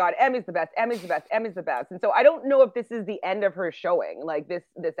 oh my God, Emmy's the best, Emmy's the best, Emmy's the best. And so I don't know if this is the end of her showing, like this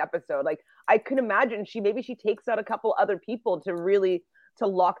episode. Like I could imagine maybe she takes out a couple other people to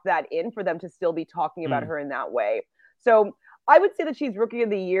lock that in for them to still be talking about her in that way. So I would say that she's Rookie of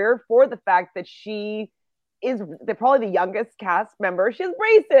the Year for the fact that she is probably the youngest cast member. She has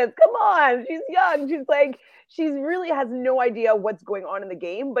braces. Come on, she's young. She really has no idea what's going on in the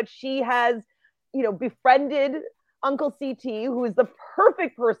game, but she has, befriended Uncle CT, who is the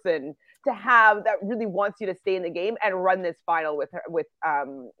perfect person to have that really wants you to stay in the game and run this final with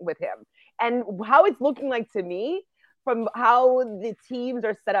him. And how it's looking like to me, from how the teams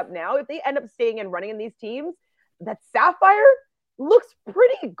are set up now, if they end up staying and running in these teams, that Sapphire looks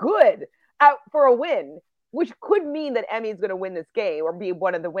pretty good for a win, which could mean that Emmy's going to win this game or be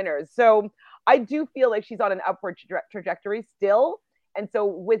one of the winners. So I do feel like she's on an upward trajectory still. And so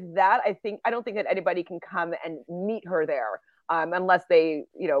with that, I don't think that anybody can come and meet her there unless they,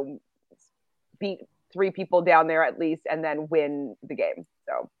 beat 3 people down there at least and then win the game.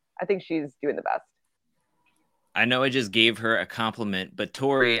 So I think she's doing the best. I know I just gave her a compliment, but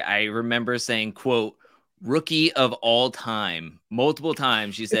Tori, I remember saying, quote, Rookie of all time. Multiple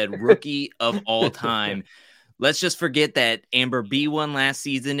times she said Rookie of all time. Let's just forget that Amber B won last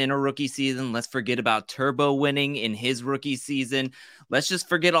season in a rookie season. Let's forget about Turbo winning in his rookie season. Let's just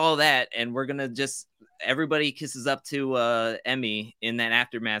forget all that. And we're going to everybody kisses up to Emmy in that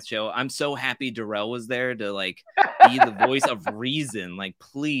Aftermath show. I'm so happy Darrell was there to be the voice of reason.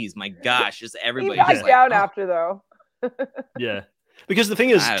 Please, my gosh, just everybody. He backed down after though. Yeah. Because the thing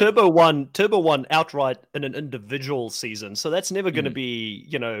is, Turbo won outright in an individual season, so that's never going to be,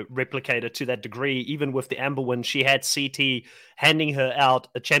 replicated to that degree. Even with the Amber win, she had CT handing her out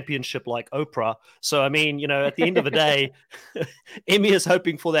a championship like Oprah. So I mean, at the end of the day, Emmy is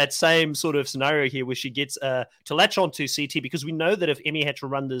hoping for that same sort of scenario here, where she gets to latch onto CT, because we know that if Emmy had to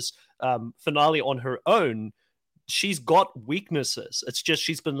run this finale on her own, she's got weaknesses. It's just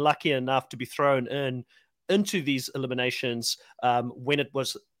she's been lucky enough to be thrown into these eliminations when it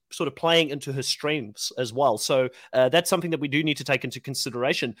was sort of playing into her strengths as well. So that's something that we do need to take into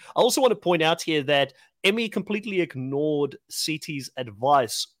consideration. I also want to point out here that Emmy completely ignored CT's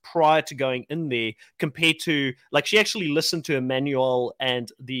advice prior to going in there, compared to, she actually listened to Emmanuel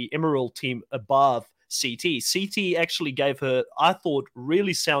and the Emerald team above CT. CT actually gave her, I thought,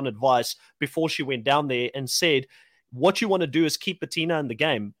 really sound advice before she went down there and said, what you want to do is keep Bettina in the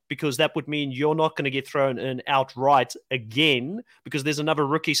game, because that would mean you're not going to get thrown in outright again, because there's another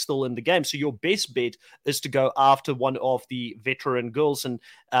rookie still in the game. So your best bet is to go after one of the veteran girls. And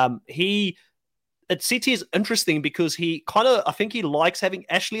CT is interesting because I think he likes having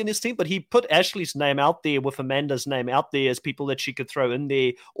Ashley in his team, but he put Ashley's name out there with Amanda's name out there as people that she could throw in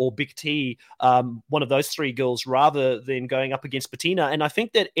there, or Big T, one of those 3 girls, rather than going up against Bettina. And I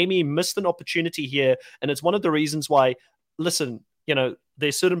think that Emmy missed an opportunity here. And it's one of the reasons why, listen,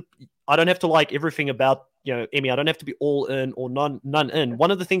 there's certain, I don't have to like everything about, Emmy. I don't have to be all in or none in.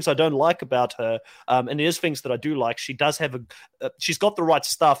 One of the things I don't like about her, and there's things that I do like, she does have she's got the right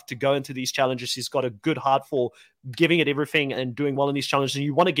stuff to go into these challenges. She's got a good heart for giving it everything and doing well in these challenges. And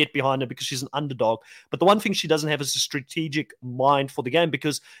you want to get behind her because she's an underdog. But the one thing she doesn't have is a strategic mind for the game,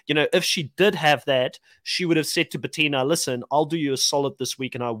 because, if she did have that, she would have said to Bettina, listen, I'll do you a solid this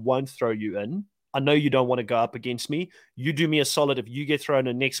week and I won't throw you in. I know you don't want to go up against me. You do me a solid. If you get thrown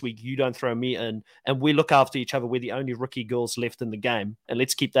in next week, you don't throw me in. And we look after each other. We're the only rookie girls left in the game. And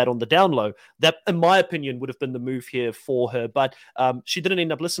let's keep that on the down low. That, in my opinion, would have been the move here for her. But she didn't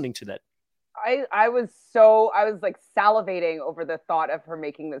end up listening to that. I was salivating over the thought of her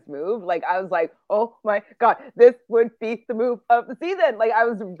making this move. I was like, oh my God, this would be the move of the season. I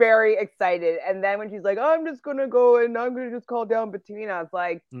was very excited. And then when she's like, oh, I'm just going to go and I'm going to just call down Bettina, I was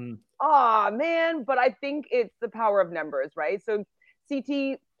like, oh man. But I think it's the power of numbers, right? So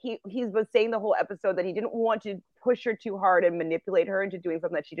CT he's been saying the whole episode that he didn't want to push her too hard and manipulate her into doing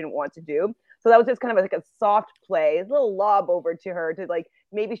something that she didn't want to do. So that was just kind of like a soft play, a little lob over to her to like,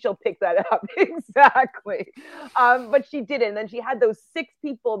 maybe she'll pick that up. Exactly. But she didn't. And then she had those 6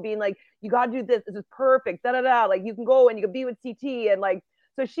 people being like, you got to do this. This is perfect. Da, da, da. Like, you can go and you can be with CT. And like,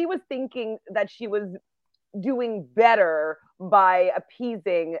 so she was thinking that she was doing better by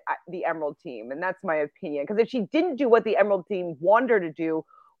appeasing the Emerald team. And that's my opinion. Because if she didn't do what the Emerald team wanted her to do,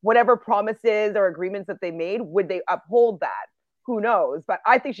 whatever promises or agreements that they made, would they uphold that? Who knows? But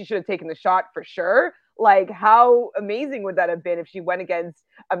I think she should have taken the shot for sure. Like, how amazing would that have been if she went against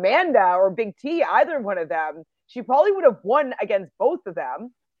Amanda or Big T, either one of them? She probably would have won against both of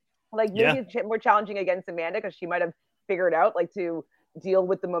them. Like, maybe it's more challenging against Amanda because she might have figured out like to deal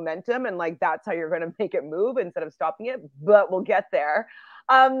with the momentum, and like that's how you're going to make it move instead of stopping it. But we'll get there.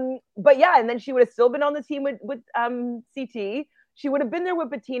 But yeah, and then she would have still been on the team with CT. She would have been there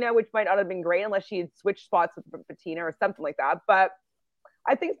with Bettina, which might not have been great unless she had switched spots with Bettina or something like that. But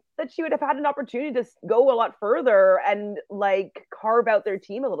I think that she would have had an opportunity to go a lot further and like carve out their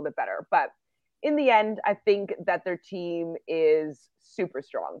team a little bit better. But in the end, I think that their team is super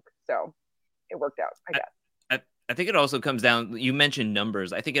strong. So it worked out, I guess. I think it also comes down, you mentioned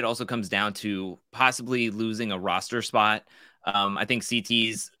numbers. I think it also comes down to possibly losing a roster spot. I think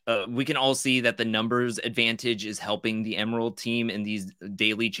CT's, we can all see that the numbers advantage is helping the Emerald team in these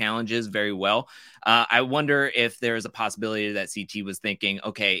daily challenges very well. I wonder if there's a possibility that CT was thinking,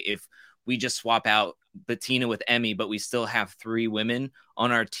 okay, if we just swap out Bettina with Emmy, but we still have 3 women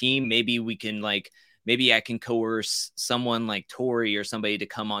on our team, maybe we can maybe I can coerce someone like Tori or somebody to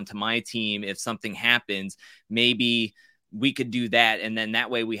come onto my team. If something happens, maybe we could do that. And then that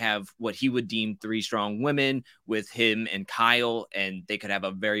way we have what he would deem 3 strong women with him and Kyle, and they could have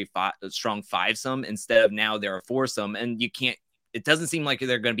a very strong 5-some instead of now they're a 4-some. And it doesn't seem like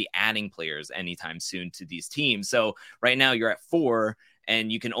they're going to be adding players anytime soon to these teams. So right now you're at 4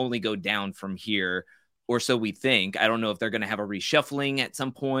 and you can only go down from here. Or so we think. I don't know if they're going to have a reshuffling at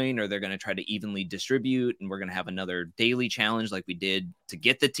some point, or they're going to try to evenly distribute, and we're going to have another daily challenge like we did to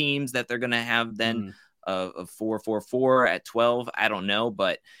get the teams that they're going to have then of 4-4-4 at 12. I don't know,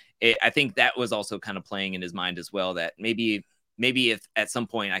 but I think that was also kind of playing in his mind as well, that maybe if at some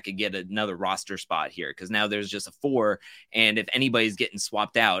point I could get another roster spot here, because now there's just a 4, and if anybody's getting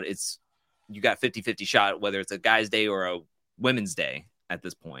swapped out, you got 50-50 shot whether it's a guy's day or a women's day at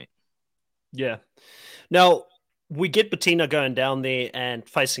this point. Yeah. Now, we get Bettina going down there and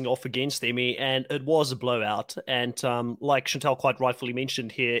facing off against Emmy, and it was a blowout. And like Chantal quite rightfully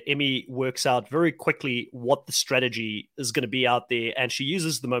mentioned here, Emmy works out very quickly what the strategy is going to be out there, and she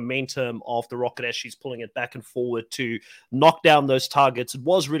uses the momentum of the rocket as she's pulling it back and forward to knock down those targets. It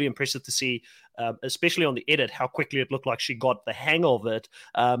was really impressive to see, especially on the edit, how quickly it looked like she got the hang of it.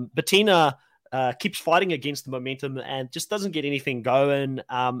 Bettina keeps fighting against the momentum and just doesn't get anything going.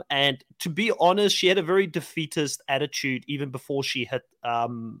 And to be honest, she had a very defeatist attitude even before she hit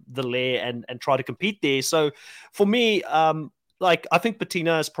the lair and tried to compete there. So for me, I think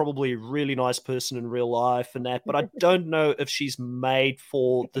Bettina is probably a really nice person in real life and that, but I don't know if she's made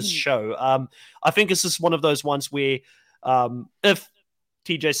for this show. I think this is one of those ones where if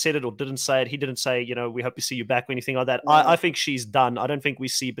TJ said it or didn't say it, he didn't say, we hope to see you back or anything like that. Yeah. I think she's done. I don't think we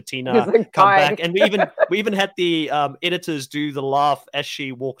see Bettina come back. And we even had the editors do the laugh as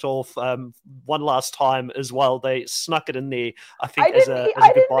she walked off one last time as well. They snuck it in there, I think, as a goodbye.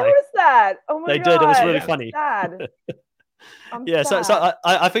 I didn't notice that. Oh my God. They did. It was really funny. Sad. Yeah, so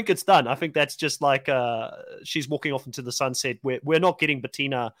I think it's done. I think that's just like she's walking off into the sunset. We're not getting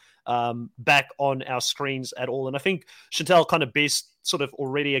Bettina back on our screens at all. And I think Chantal kind of best sort of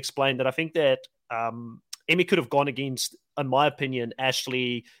already explained that. I think that Emmy could have gone against, in my opinion,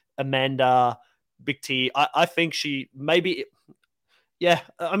 Ashley, Amanda, Big T. I think she maybe... Yeah,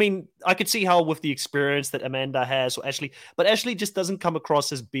 I mean, I could see how with the experience that Amanda has or Ashley, but Ashley just doesn't come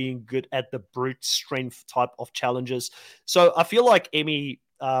across as being good at the brute strength type of challenges. So I feel like Emmy,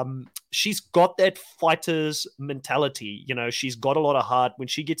 she's got that fighter's mentality. She's got a lot of heart. When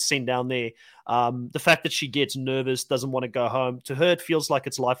she gets sent down there, the fact that she gets nervous, doesn't want to go home, to her, it feels like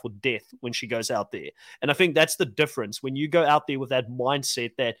it's life or death when she goes out there. And I think that's the difference. When you go out there with that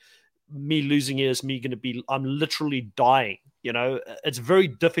mindset that me losing here is me going to be, I'm literally dying. It's very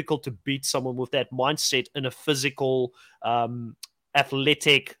difficult to beat someone with that mindset in a physical,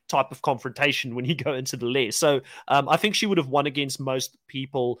 athletic type of confrontation when you go into the lair. So I think she would have won against most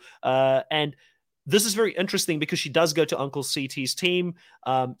people. And this is very interesting because she does go to Uncle CT's team.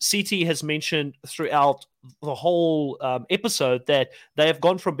 CT has mentioned throughout the whole episode that they have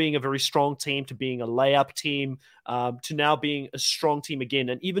gone from being a very strong team to being a layup team, to now being a strong team again.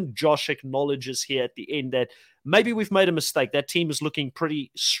 And even Josh acknowledges here at the end that maybe we've made a mistake. That team is looking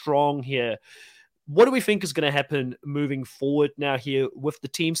pretty strong here. What do we think is going to happen moving forward now here with the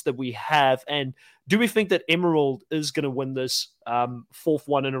teams that we have? And do we think that Emerald is going to win this fourth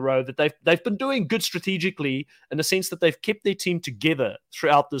one in a row? That they've been doing good strategically in the sense that they've kept their team together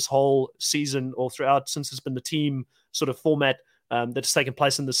throughout this whole season, or throughout since it's been the team sort of format that's taken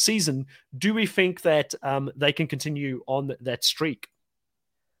place in this season. Do we think that they can continue on that streak?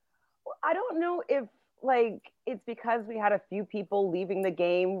 I don't know if it's because we had a few people leaving the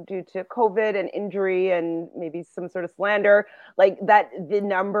game due to COVID and injury and maybe some sort of slander, like that the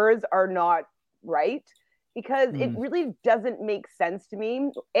numbers are not right, because it really doesn't make sense to me,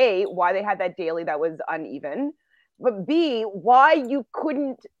 A, why they had that daily that was uneven, but B, why you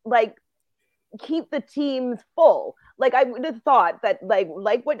couldn't keep the teams full. I would have thought that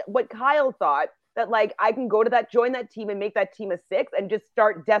what Kyle thought, that I can go to join that team and make that team a 6 and just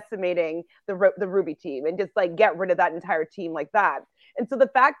start decimating the Ruby team and just get rid of that entire team like that. And so the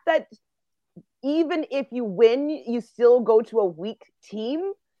fact that even if you win, you still go to a weak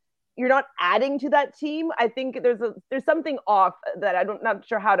team, you're not adding to that team. I think there's something off that not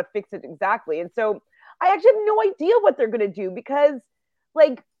sure how to fix it exactly. And so I actually have no idea what they're going to do, because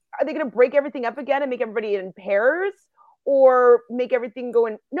are they going to break everything up again and make everybody in pairs? Or make everything go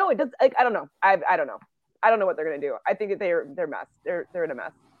in? No, it does. I don't know. I don't know. I don't know what they're gonna do. I think that they're mess. They're in a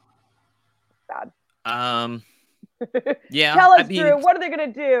mess. Sad. Yeah. Tell us, Drew. What are they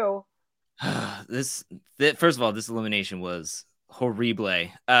gonna do? First of all, this elimination was horrible.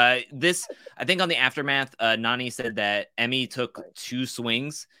 I think on the aftermath, Nany said that Emmy took 2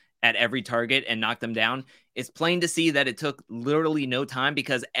 swings at every target and knocked them down. It's plain to see that it took literally no time,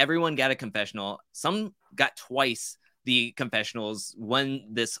 because everyone got a confessional. Some got twice the confessionals. When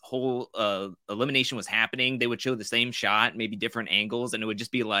this whole elimination was happening, they would show the same shot, maybe different angles, and it would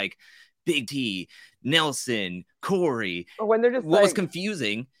just be like Big T, Nelson, Corey. Or when they're just what was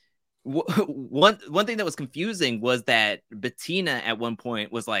confusing. One thing that was confusing was that Bettina at one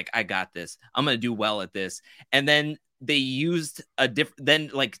point was like, I got this. I'm going to do well at this. And then they used then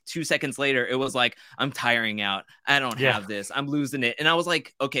 2 seconds later, it was like, I'm tiring out. I don't have this. I'm losing it. And I was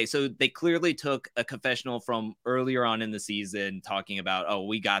like, okay, so they clearly took a confessional from earlier on in the season talking about, oh,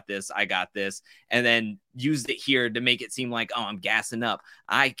 we got this. I got this. And then used it here to make it seem like, oh, I'm gassing up.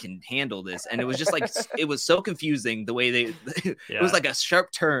 I can handle this. And it was just it was so confusing the way it was like a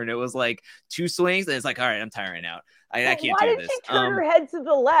sharp turn. It was like 2 swings and it's like, all right, I'm tiring out. I can't do this. Why did she turn her head to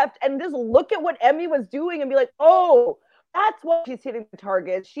the left and just look at what Emmy was doing and be like, oh, that's why she's hitting the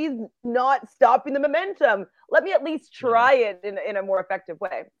target. She's not stopping the momentum. Let me at least try it in a more effective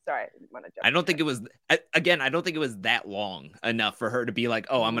way. Sorry. I don't think it was that long enough for her to be like,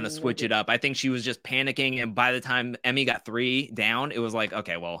 oh, I'm going to switch it up. I think she was just panicking. And by the time Emmy got 3 down, it was like,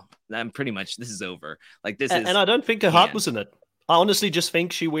 okay, well, I'm pretty much, this is over. And I don't think her heart was in it. I honestly just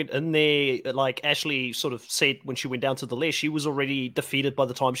think she went in there, like Ashley sort of said when she went down to the lair, she was already defeated by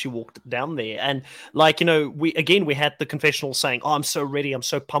the time she walked down there. And we had the confessional saying, oh, I'm so ready. I'm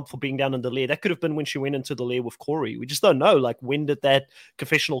so pumped for being down in the lair. That could have been when she went into the lair with Corey. We just don't know, when did that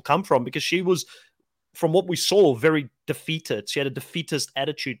confessional come from? Because she was, from what we saw, very defeated. She had a defeatist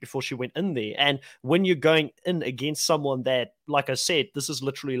attitude before she went in there. And when you're going in against someone that, like I said, this is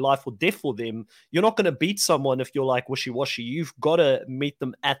literally life or death for them, you're not going to beat someone if you're wishy-washy. You've got to meet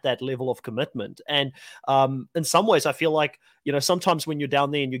them at that level of commitment. And in some ways, I feel like, sometimes when you're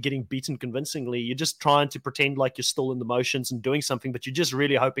down there and you're getting beaten convincingly, you're just trying to pretend like you're still in the motions and doing something, but you're just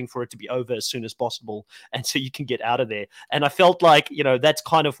really hoping for it to be over as soon as possible. And so you can get out of there. And I felt like, that's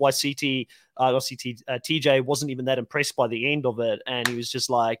kind of why TJ wasn't even that impressed by the end of it, and he was just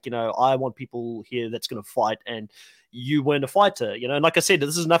like, I want people here that's going to fight, and you weren't a fighter, and like I said,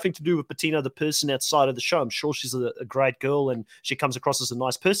 this has nothing to do with Bettina, the person outside of the show. I'm sure she's a great girl and she comes across as a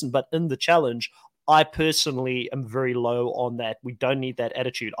nice person, but in the challenge, I personally am very low on that. We don't need that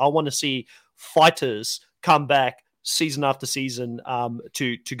attitude. I want to see fighters come back season after season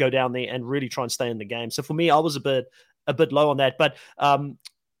to go down there and really try and stay in the game. So for me, I was a bit low on that, but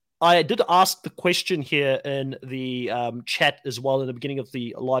I did ask the question here in the chat as well in the beginning of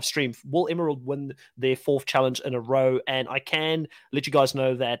the live stream. Will Emerald win their 4th challenge in a row? And I can let you guys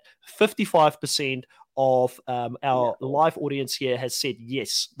know that 55% of our live audience here has said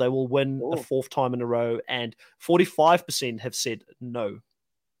yes, they will win a 4th time in a row, and 45% have said no.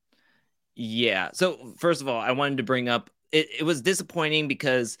 Yeah. So first of all, I wanted to bring up, it was disappointing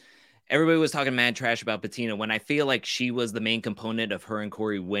because everybody was talking mad trash about Bettina when I feel like she was the main component of her and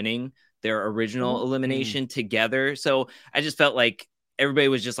Corey winning their original elimination together. So I just felt like everybody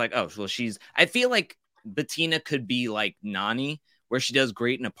was just like, oh, well, I feel like Bettina could be like Nany, where she does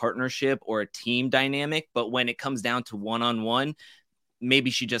great in a partnership or a team dynamic. But when it comes down to one-on-one,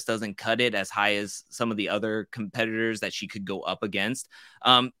 maybe she just doesn't cut it as high as some of the other competitors that she could go up against.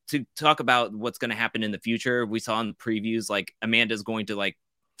 To talk about what's going to happen in the future, we saw in the previews, like Amanda's going to like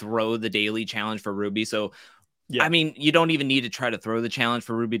throw the daily challenge for Ruby. So, yeah. I mean, you don't even need to try to throw the challenge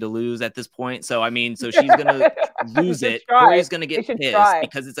for Ruby to lose at this point. So, I mean, so she's going to lose it. Corey's going to get pissed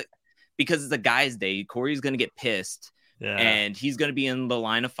because it's a guy's day. Corey's going to get pissed and he's going to be in the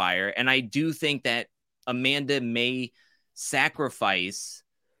line of fire. And I do think that Amanda may sacrifice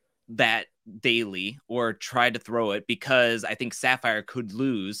that daily or try to throw it because I think Sapphire could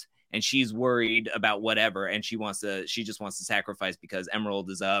lose and she's worried about whatever. And she just wants to sacrifice because Emerald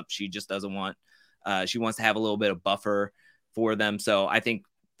is up. She just doesn't want, she wants to have a little bit of buffer for them. So I think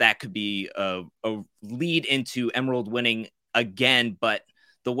that could be a lead into Emerald winning again. But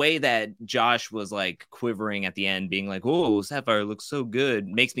the way that Josh was like quivering at the end, being like, oh, Sapphire looks so good,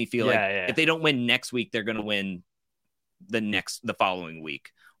 makes me feel if they don't win next week, they're going to win the following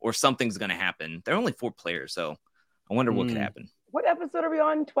week or something's going to happen. There are only 4 players. So I wonder what could happen. What episode are we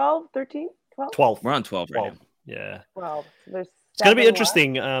on? 12, 13, 12? 12. We're on 12 right now. Yeah. 12. It's going to be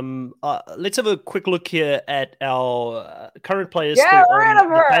interesting. Let's have a quick look here at our current players on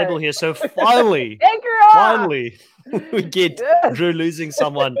the table here. So finally, we get Drew losing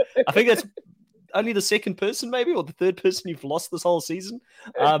someone. I think that's only the second person maybe, or the third person you've lost this whole season.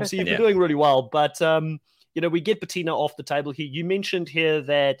 So you've been doing really well. But, we get Bettina off the table here. You mentioned here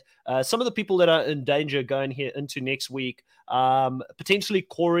that some of the people that are in danger going here into next week, potentially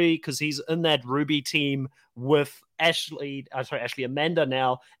Corey, because he's in that Ruby team with Amanda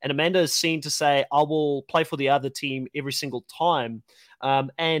now. And Amanda is seen to say, I will play for the other team every single time.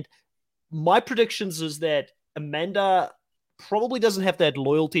 And my predictions is that Amanda probably doesn't have that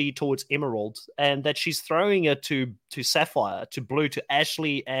loyalty towards Emerald and that she's throwing it to Sapphire, to Blue, to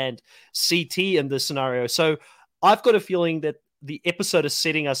Ashley and CT in this scenario. So I've got a feeling that the episode is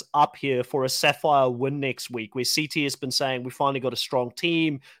setting us up here for a Sapphire win next week, where CT has been saying we finally got a strong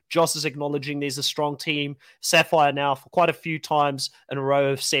team. Joss is acknowledging there's a strong team. Sapphire now for quite a few times in a row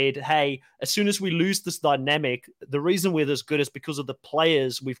have said, hey, as soon as we lose this dynamic, the reason we're this good is because of the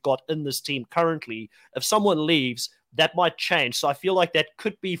players we've got in this team currently. If someone leaves, that might change. So I feel like that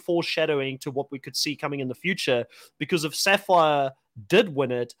could be foreshadowing to what we could see coming in the future, because if Sapphire did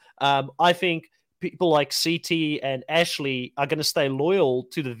win it, I think people like CT and Ashley are going to stay loyal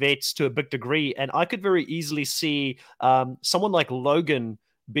to the vets to a big degree. And I could very easily see someone like Logan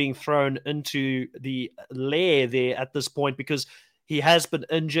being thrown into the lair there at this point, because he has been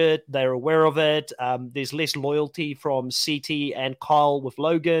injured. They're aware of it. There's less loyalty from CT and Kyle with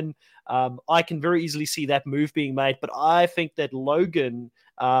Logan. I can very easily see that move being made, but I think that Logan,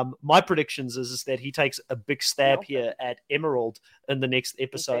 my predictions is that he takes a big stab here at Emerald in the next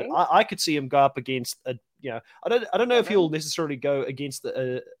episode. I could see him go up against I don't know if he'll necessarily go against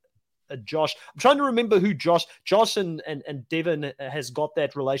a Josh. I'm trying to remember who Josh and Devin has got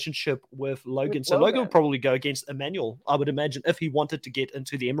that relationship with Logan. So Logan would probably go against Emmanuel, I would imagine, if he wanted to get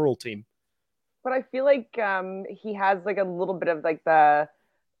into the Emerald team. But I feel like he has like a little bit of like the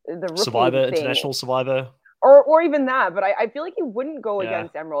Survivor, thing. International Survivor. Or even that, but I feel like he wouldn't go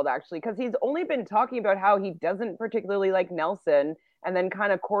against Emerald, actually, because he's only been talking about how he doesn't particularly like Nelson, and then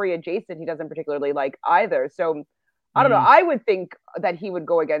kind of Corey adjacent he doesn't particularly like either. So I don't know. I would think that he would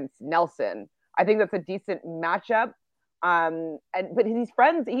go against Nelson. I think that's a decent matchup. But he's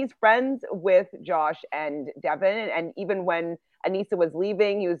friends with Josh and Devin, and even when Aneesa was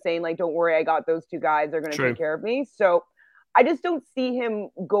leaving, he was saying like, "Don't worry, I got those 2 guys. They're going to take care of me." So I just don't see him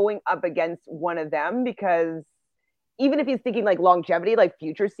going up against one of them, because even if he's thinking like longevity, like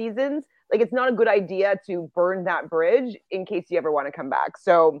future seasons, like it's not a good idea to burn that bridge in case you ever want to come back.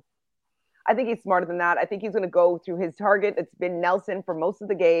 So I think he's smarter than that. I think he's going to go through his target. It's been Nelson for most of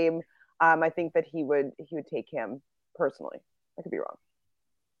the game. I think that he would take him personally. I could be wrong.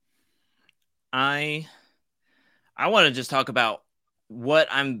 I want to just talk about what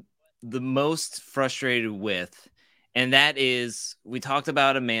I'm the most frustrated with. And that is, we talked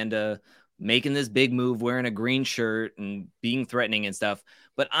about Amanda making this big move, wearing a green shirt and being threatening and stuff.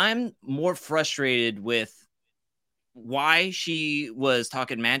 But I'm more frustrated with why she was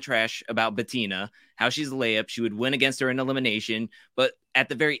talking mad trash about Bettina, how she's a layup. She would win against her in elimination. But at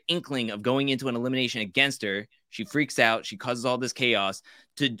the very inkling of going into an elimination against her, she freaks out. She causes all this chaos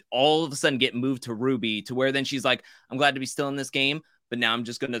to all of a sudden get moved to Ruby, to where then she's like, I'm glad to be still in this game. but now I'm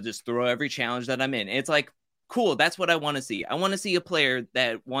just going to just throw every challenge that I'm in. And it's like, cool. That's what I want to see. I want to see a player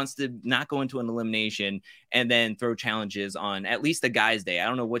that wants to not go into an elimination and then throw challenges on at least a guy's day. I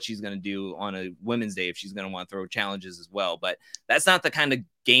don't know what she's going to do on a women's day if she's going to want to throw challenges as well, but that's not the kind of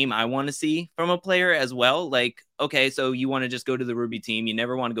game I want to see from a player as well. Like, okay, so you want to just go to the Ruby team. You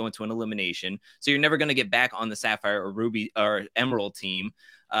never want to go into an elimination. So you're never going to get back on the Sapphire or Ruby or Emerald team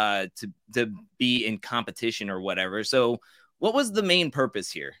to be in competition or whatever. So what was the main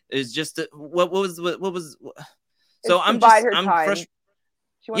purpose here? Is just what was so I'm frustrated.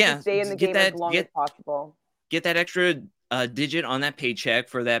 She wants to stay in the game as long as possible. Get that extra digit on that paycheck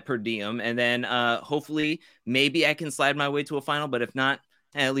for that per diem, and then hopefully maybe I can slide my way to a final. But if not,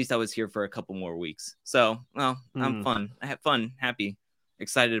 at least I was here for a couple more weeks. So I'm fun. I have fun, happy,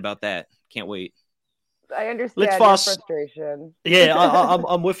 excited about that. Can't wait. I understand your frustration. Yeah,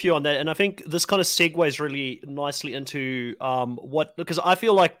 I'm with you on that, and I think this kind of segues really nicely into because I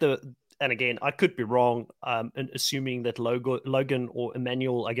feel like and again, I could be wrong in assuming that Logan or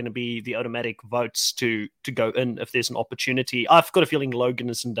Emmanuel are going to be the automatic votes to go in if there's an opportunity. I've got a feeling Logan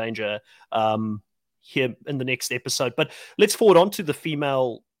is in danger here in the next episode, but let's forward on to the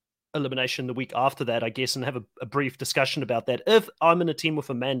female elimination the week after that, I guess, and have a brief discussion about that. If I'm in a team with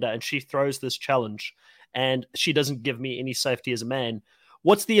Amanda and she throws this challenge and she doesn't give me any safety as a man,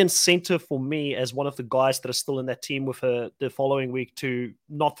 what's the incentive for me as one of the guys that are still in that team with her the following week to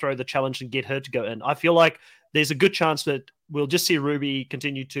not throw the challenge and get her to go in? I feel like there's a good chance that we'll just see Ruby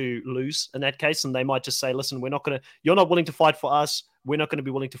continue to lose in that case, and they might just say, listen, you're not willing to fight for us, we're not going to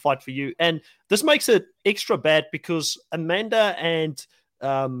be willing to fight for you. And this makes it extra bad because Amanda and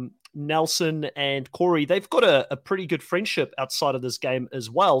Nelson and Corey, they've got a pretty good friendship outside of this game as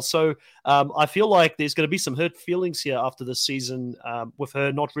well. So I feel like there's going to be some hurt feelings here after this season with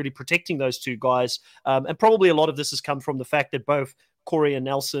her not really protecting those two guys. And probably a lot of this has come from the fact that both Corey and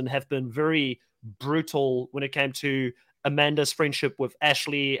Nelson have been very brutal when it came to Amanda's friendship with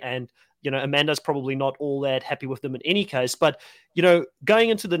Ashley, and Amanda's probably not all that happy with them in any case. But, going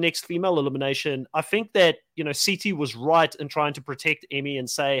into the next female elimination, I think that, CT was right in trying to protect Emmy and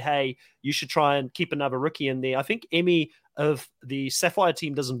say, hey, you should try and keep another rookie in there. I think Emmy, if the Sapphire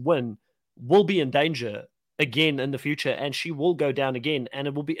team doesn't win, will be in danger again in the future, and she will go down again. And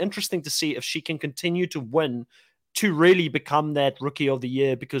it will be interesting to see if she can continue to win to really become that rookie of the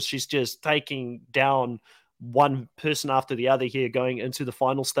year, because she's just taking down one person after the other here going into the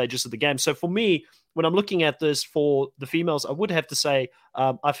final stages of the game. So for me, when I'm looking at this for the females, I would have to say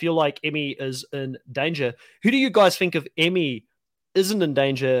I feel like Emmy is in danger. Who do you guys think, if Emmy isn't in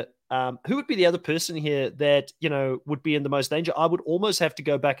danger, who would be the other person here that, would be in the most danger? I would almost have to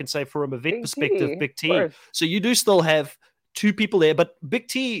go back and say, from a vet perspective, Big T. So you do still have two people there, but Big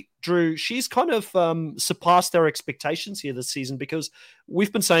T, Drew, she's kind of surpassed our expectations here this season, because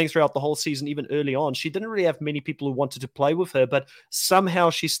we've been saying throughout the whole season, even early on, she didn't really have many people who wanted to play with her, but somehow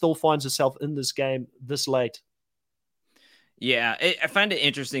she still finds herself in this game this late. Yeah, I find it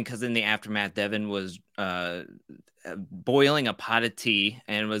interesting because in the aftermath, Devin was boiling a pot of tea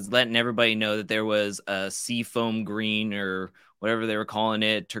and was letting everybody know that there was a seafoam green or whatever they were calling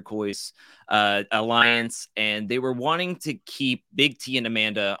it, turquoise alliance, and they were wanting to keep Big T and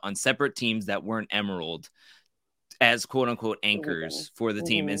Amanda on separate teams that weren't Emerald as quote unquote anchors for the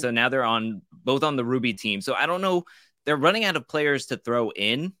team. And so now they're both on the Ruby team. So I don't know, they're running out of players to throw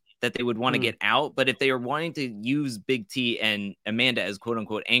in that they would want to get out. But if they are wanting to use Big T and Amanda as quote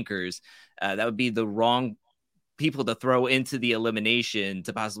unquote anchors, that would be the wrong people to throw into the elimination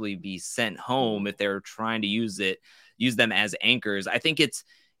to possibly be sent home if they're trying to use them as anchors. I think it's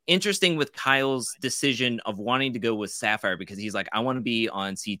interesting with Kyle's decision of wanting to go with Sapphire, because he's like, I want to be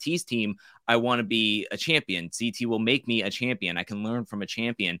on CT's team. I want to be a champion. CT will make me a champion. I can learn from a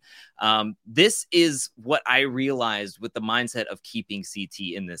champion. This is what I realized with the mindset of keeping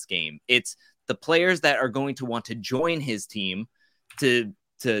CT in this game. It's the players that are going to want to join his team to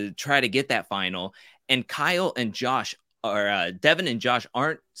try to get that final. And Kyle and Josh, or Devin and Josh,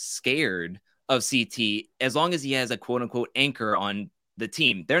 aren't scared of CT as long as he has a quote unquote anchor on the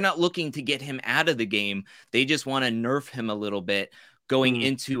team. They're not looking to get him out of the game. They just want to nerf him a little bit going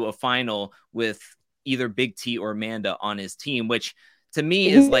into a final with either Big T or Amanda on his team, which to me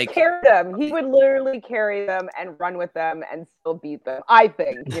is like, carry them. He would literally carry them and run with them and still beat them, I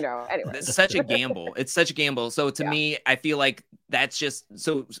think, anyway. It's such a gamble. It's such a gamble. So to me, I feel like that's just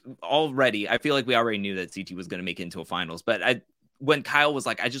so already, I feel like we already knew that CT was going to make it into a finals, but when Kyle was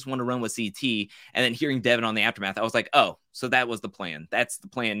like, I just want to run with CT, and then hearing Devin on the aftermath, I was like, oh, so that was the plan. That's the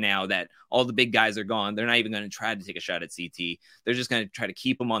plan now that all the big guys are gone. They're not even going to try to take a shot at CT. They're just going to try to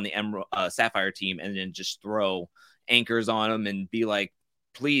keep him on the Sapphire team and then just throw anchors on them and be like,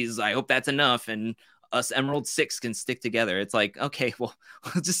 please, I hope that's enough. And us Emerald 6 can stick together. It's like, okay, well,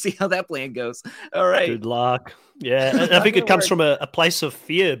 we'll just see how that plan goes. All right. Good luck. Yeah, and I think it comes from a place of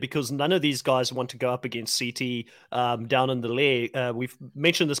fear because none of these guys want to go up against CT down in the lair. We've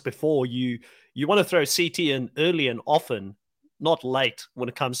mentioned this before. You want to throw CT in early and often, not late when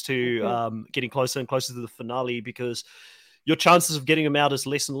it comes to getting closer and closer to the finale, because your chances of getting him out is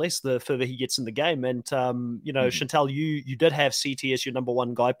less and less the further he gets in the game. And, Chantal, you did have CT as your number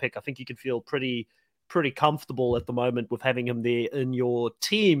one guy pick. I think you can feel pretty comfortable at the moment with having him there in your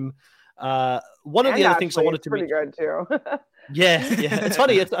team. One of the other things I wanted to pretty good too. yeah, it's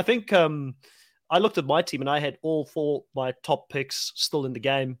funny. I think I looked at my team and I had all 4 my top picks still in the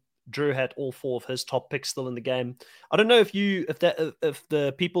game. Drew had all 4 of his top picks still in the game. I don't know if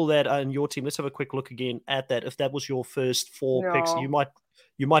the people that are in your team, let's have a quick look again at that. If that was your first 4 picks,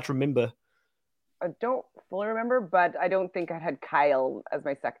 you might remember. I don't fully remember, but I don't think I had Kyle as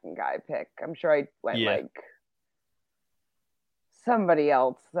my second guy pick. I'm sure I went like somebody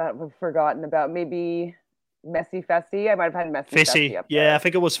else that we've forgotten about. Maybe Messy Fessy. I might have had Messy Fessy up there. Yeah, I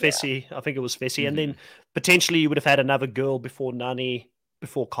think it was Fessy. Yeah. I think it was Fessy. And then potentially you would have had another girl before Nani,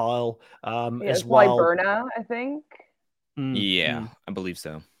 before Kyle as well. Berna, I think. I believe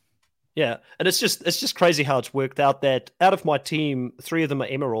so. Yeah, and it's just crazy how it's worked out that out of my team, 3 of them are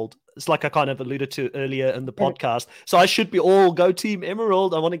Emerald. It's like I kind of alluded to earlier in the podcast. So I should be all go team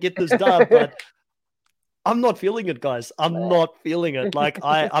Emerald. I want to get this done, but I'm not feeling it, guys. I'm not feeling it. Like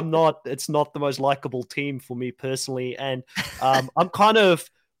I'm not. It's not the most likable team for me personally, and I'm kind of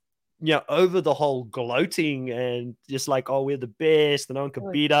over the whole gloating and just like, oh, we're the best and no one can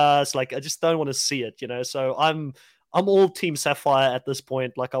beat us. Like I just don't want to see it, So I'm all Team Sapphire at this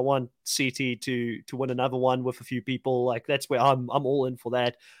point. Like I want CT to win another one with a few people. Like that's where I'm all in for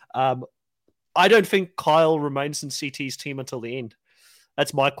that. I don't think Kyle remains in CT's team until the end.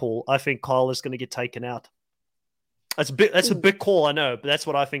 That's my call. I think Kyle is going to get taken out. That's a big call, I know, but that's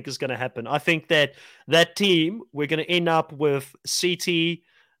what I think is going to happen. I think that team, we're going to end up with CT.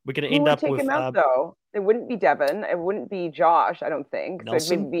 We're going to end up with... Who would take him out, though? It wouldn't be Devin. It wouldn't be Josh, I don't think. Nelson?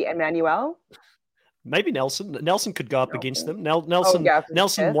 So it would be Emmanuel. Maybe Nelson. Nelson could go up against them.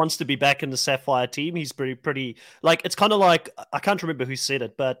 Nelson wants to be back in the Sapphire team. He's pretty like, it's kind of like, I can't remember who said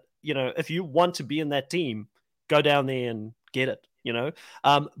it, but if you want to be in that team, go down there and get it,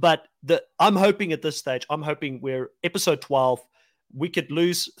 But I'm hoping at this stage, we're episode 12, we could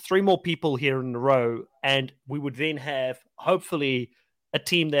lose 3 more people here in a row, and we would then have hopefully a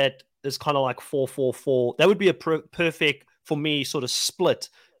team that is kind of like 4-4-4. That would be a perfect for me sort of split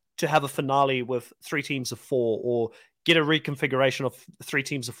to have a finale with 3 teams of 4, or get a reconfiguration of 3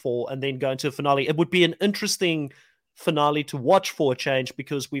 teams of 4 and then go into a finale. It would be an interesting finale to watch for a change,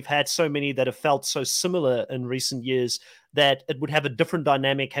 because we've had so many that have felt so similar in recent years that it would have a different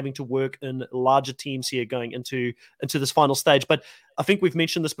dynamic having to work in larger teams here going into this final stage. But I think we've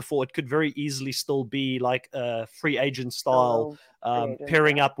mentioned this before. It could very easily still be like a free agent style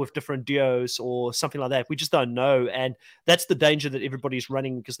pairing up with different duos or something like that. We just don't know. And that's the danger that everybody's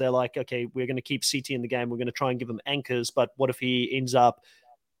running, because they're like, okay, we're going to keep CT in the game. We're going to try and give him anchors. But what if he ends up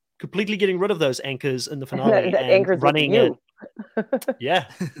completely getting rid of those anchors in the finale and running it? yeah,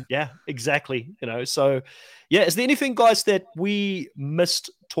 exactly. So yeah, is there anything, guys, that we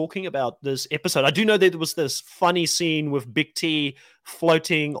missed talking about this episode? I do know that there was this funny scene with Big T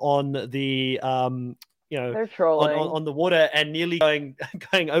floating on the they're trolling on the water and nearly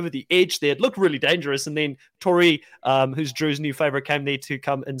going over the edge there. It looked really dangerous. And then Tori, who's Drew's new favorite, came there to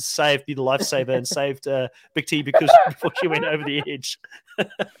come and be the lifesaver and saved Big T before she went over the edge.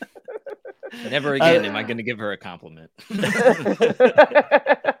 Never again am I going to give her a compliment.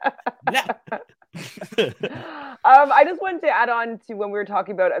 I just wanted to add on to when we were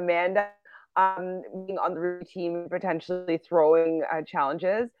talking about Amanda being on the team, potentially throwing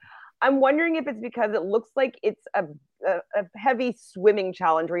challenges. I'm wondering if it's because it looks like it's a heavy swimming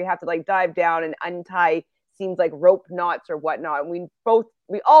challenge where you have to like dive down and untie, seems like rope knots or whatnot. And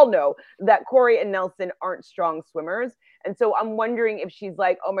we all know that Corey and Nelson aren't strong swimmers. And so I'm wondering if she's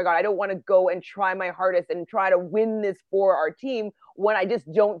like, oh my God, I don't want to go and try my hardest and try to win this for our team when I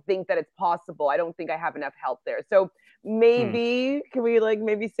just don't think that it's possible. I don't think I have enough help there. So maybe, can we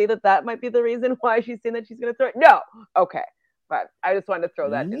maybe say that might be the reason why she's saying that she's going to throw it? No. Okay. But I just wanted to throw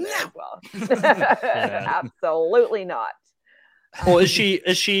that in there as well. Absolutely not. Or is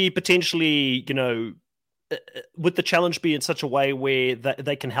she potentially, would the challenge be in such a way where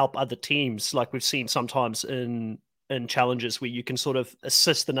they can help other teams, like we've seen sometimes in in challenges where you can sort of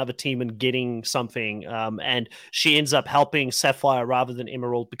assist another team in getting something. And she ends up helping Sapphire rather than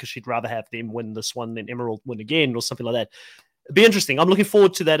Emerald because she'd rather have them win this one than Emerald win again or something like that. It'd be interesting. I'm looking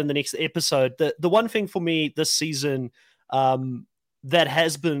forward to that in the next episode. The one thing for me this season that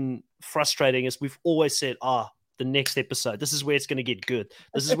has been frustrating is we've always said, the next episode, this is where it's going to get good.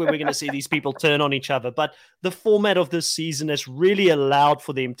 This is where we're going to see these people turn on each other. But the format of this season has really allowed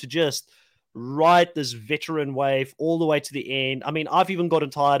for them to just ride this veteran wave all the way to the end. I mean, I've even gotten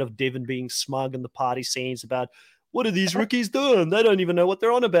tired of Devin being smug in the party scenes about, what are these rookies doing? They don't even know what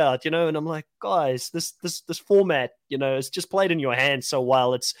they're on about, And I'm like, guys, this format, it's just played in your hands so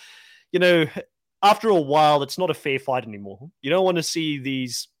well. It's, after a while, it's not a fair fight anymore. You don't want to see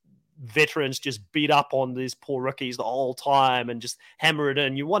these veterans just beat up on these poor rookies the whole time and just hammer it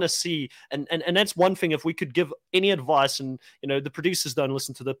in. You want to see, and that's one thing. If we could give any advice, and the producers don't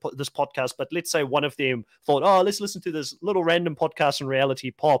listen to this podcast, but let's say one of them thought, let's listen to this little random podcast on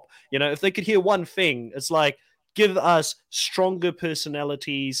Reality Pop. If they could hear one thing, it's like, give us stronger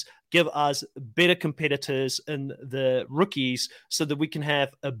personalities, give us better competitors in the rookies so that we can have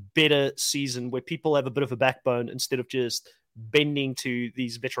a better season where people have a bit of a backbone instead of just bending to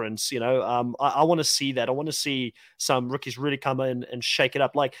these veterans. I want to see that. I want to see some rookies really come in and shake it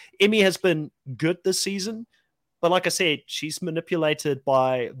up. Like, Emmy has been good this season, but like I said, she's manipulated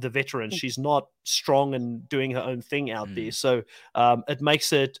by the veterans. She's not strong and doing her own thing out there. So it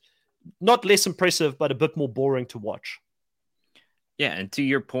makes it not less impressive, but a bit more boring to watch. Yeah, and to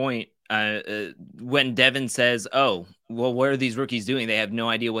your point, when Devin says, "Oh, well, what are these rookies doing? They have no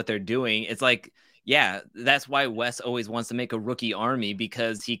idea what they're doing." It's like, yeah, that's why Wes always wants to make a rookie army,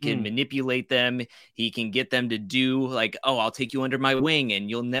 because he can manipulate them. He can get them to do like, "Oh, I'll take you under my wing and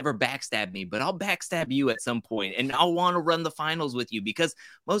you'll never backstab me, but I'll backstab you at some point, and I'll want to run the finals with you because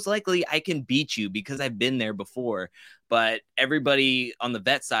most likely I can beat you because I've been there before." But everybody on the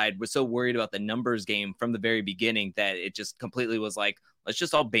vet side was so worried about the numbers game from the very beginning that it just completely was like, let's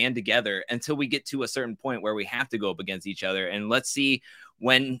just all band together until we get to a certain point where we have to go up against each other. And let's see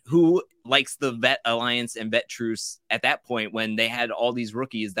who likes the vet alliance and vet truce at that point, when they had all these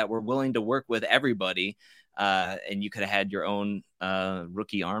rookies that were willing to work with everybody. And you could have had your own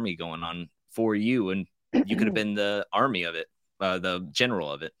rookie army going on for you. And you could have been the army of it, the general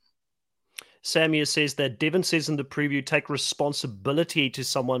of it. Samia says that Devin says in the preview, take responsibility to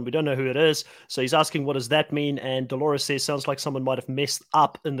someone. We don't know who it is. So he's asking, what does that mean? And Dolores says, sounds like someone might have messed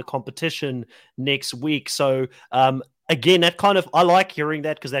up in the competition next week. So again, that kind of, I like hearing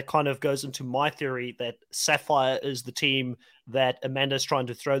that, because that kind of goes into my theory that Sapphire is the team that Amanda's trying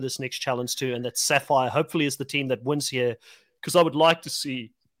to throw this next challenge to, and that Sapphire hopefully is the team that wins here, because I would like to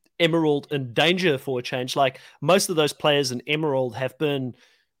see Emerald in danger for a change. Like, most of those players in Emerald have been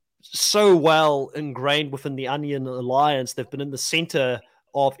so well ingrained within the Onion Alliance. They've been in the center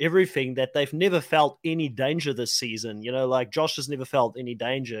of everything that they've never felt any danger this season. Like Josh has never felt any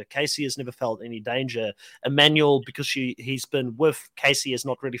danger. Casey has never felt any danger. Emmanuel, because he's been with Casey, has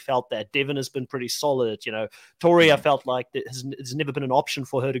not really felt that. Devin has been pretty solid. Tori, I felt like there's never been an option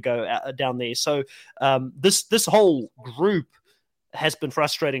for her to go down there. So this whole group has been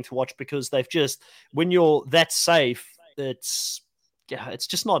frustrating to watch, because they've just, when you're that safe, it's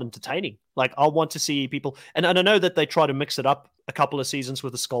just not entertaining. Like, I want to see people, and I know that they try to mix it up a couple of seasons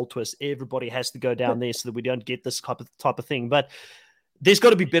with a skull twist. Everybody has to go down there so that we don't get this type of thing. But there's got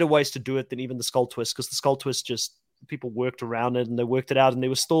to be better ways to do it than even the skull twist, because the skull twist just, people worked around it and they worked it out, and there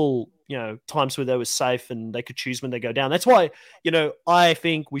were still, times where they were safe and they could choose when they go down. That's why, I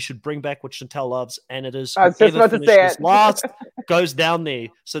think we should bring back what Chantel loves, and it is, I was just about to say it. Last goes down there.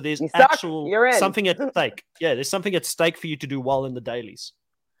 So there's something at stake. Yeah, there's something at stake for you to do well in the dailies.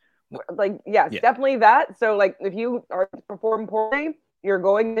 Like, yes, definitely that. So, like, if you are performing poorly, you're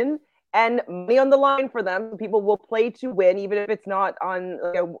going in, and money on the line for them. People will play to win, even if it's not on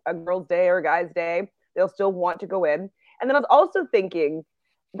a girl's day or a guy's day. They'll still want to go in. And then I was also thinking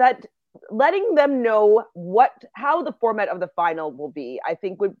that letting them know how the format of the final will be, I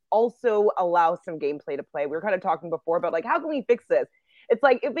think would also allow some gameplay to play. We were kind of talking before about, like, how can we fix this? It's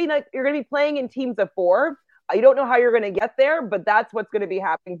like, you're going to be playing in teams of 4. You don't know how you're going to get there, but that's what's going to be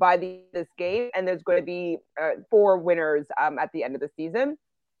happening by this game. And there's going to be 4 winners at the end of the season.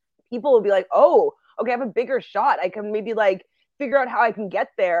 People will be like, oh, okay, I have a bigger shot. I can maybe figure out how I can get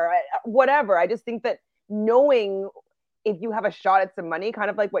there, whatever. I just think that knowing if you have a shot at some money,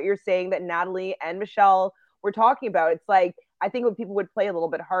 kind of like what you're saying that Natalie and Michelle were talking about, it's like, I think when people would play a little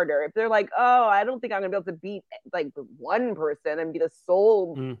bit harder, if they're like, oh, I don't think I'm gonna be able to beat one person and be the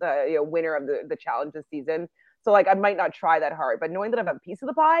sole winner of the challenge this season. So I might not try that hard, but knowing that I have a piece of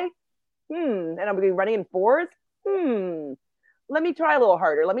the pie, and I'm gonna be running in 4s, Let me try a little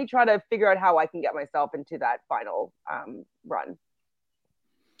harder. Let me try to figure out how I can get myself into that final run.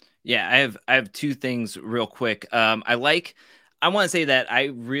 Yeah, I have two things real quick. I want to say that I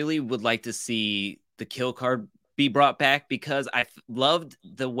really would like to see the kill card be brought back because I loved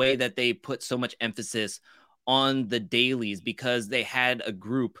the way that they put so much emphasis on the dailies because they had a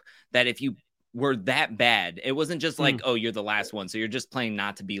group that if you were that bad, it wasn't just like, oh, you're the last one. So you're just playing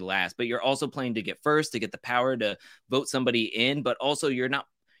not to be last, but you're also playing to get first, to get the power to vote somebody in, but also you're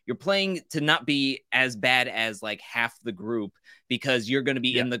playing to not be as bad as like half the group because you're going to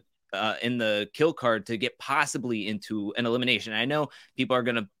be in the kill card to get possibly into an elimination. I know people are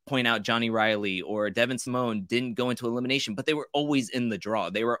going to point out Johnny Riley or Devin Simone didn't go into elimination, but they were always in the draw.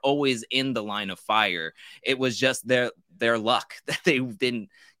 They were always in the line of fire. It was just their luck that they didn't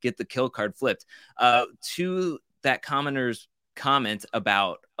get the kill card flipped. To that commenter's comment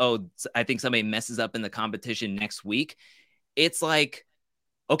about, oh, I think somebody messes up in the competition next week. It's like,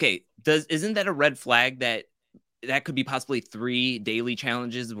 okay, isn't that a red flag that could be possibly 3 daily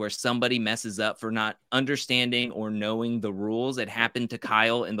challenges where somebody messes up for not understanding or knowing the rules? It happened to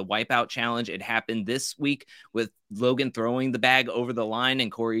Kyle in the Wipeout challenge. It happened this week with Logan throwing the bag over the line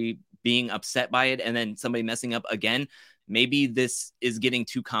and Corey being upset by it and then somebody messing up again. Maybe this is getting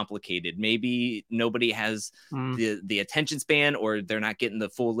too complicated. Maybe nobody has the attention span or they're not getting the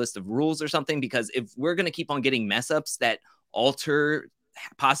full list of rules or something, because if we're going to keep on getting mess ups that alter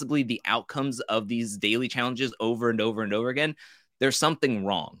possibly the outcomes of these daily challenges over and over and over again, there's something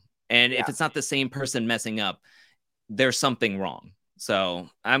wrong. And if it's not the same person messing up, there's something wrong. So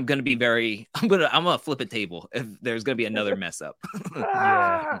I'm going to be I'm going to flip a table if there's going to be another mess up.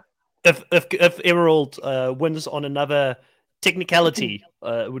 Yeah. If Emerald wins on another technicality,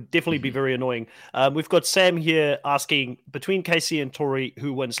 it would definitely be very annoying. We've got Sam here asking, between Casey and Tori,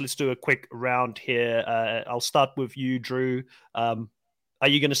 who wins? Let's do a quick round here. I'll start with you, Drew. Are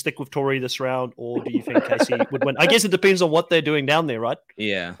you going to stick with Tori this round, or do you think Casey would win? I guess it depends on what they're doing down there, right?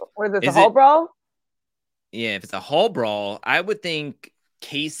 Yeah. Or is it a hall brawl? Yeah, if it's a hall brawl, I would think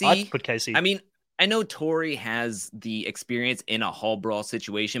Casey. I'd put Casey. I mean, I know Tori has the experience in a hall brawl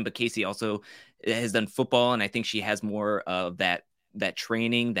situation, but Casey also has done football, and I think she has more of that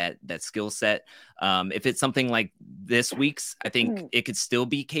training, that skill set. If it's something like this week's, I think it could still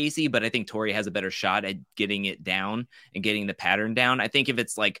be Casey, but I think Tori has a better shot at getting it down and getting the pattern down. I think if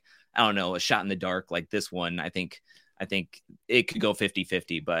it's like, I don't know, a shot in the dark like this one, I think it could go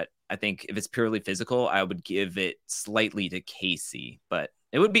 50-50, but I think if it's purely physical, I would give it slightly to Casey, but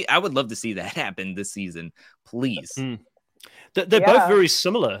I would love to see that happen this season, please. They're both very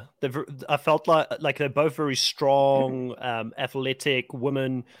similar. I felt like they're both very strong, athletic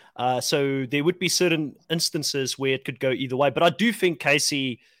women. So there would be certain instances where it could go either way. But I do think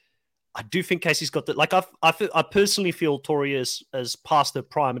Casey's got that. Like I personally feel Tori is past her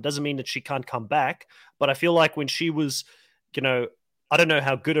prime. It doesn't mean that she can't come back, but I feel like when she was, I don't know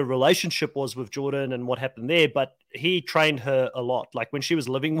how good a relationship was with Jordan and what happened there, but he trained her a lot. Like when she was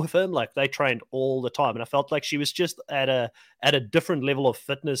living with him, like they trained all the time. And I felt like she was just at a different level of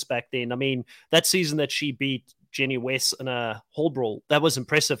fitness back then. I mean, that season that she beat Jenny West in a hall brawl, that was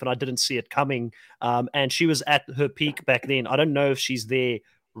impressive and I didn't see it coming. And she was at her peak back then. I don't know if she's there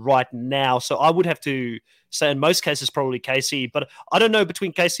right now. So I would have to say in most cases, probably Casey, but I don't know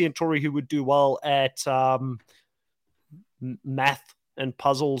between Casey and Tori who would do well at math and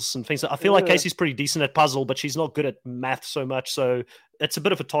puzzles and things. I feel like Casey's pretty decent at puzzle, but she's not good at math so much. So it's a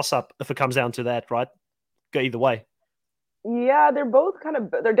bit of a toss-up if it comes down to that, right? Go either way. Yeah, they're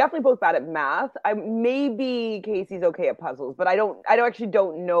definitely both bad at math. Maybe Casey's okay at puzzles, but I actually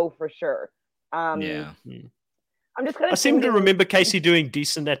don't know for sure. I'm just kind of. I seem to remember Casey doing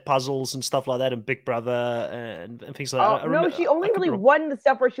decent at puzzles and stuff like that, and Big Brother and things like that. No, she only really won the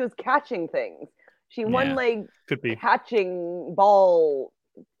stuff where she was catching things. She won catching ball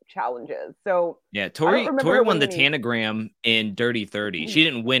challenges. So yeah, Tori won the Tanagram in Dirty 30. She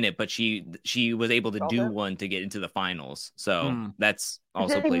didn't win it, but she was able to do one to get into the finals. So that's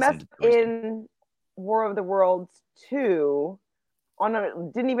also plays into in War of the Worlds 2.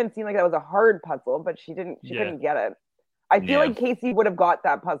 Didn't even seem like that was a hard puzzle, but she couldn't get it. I feel like Casey would have got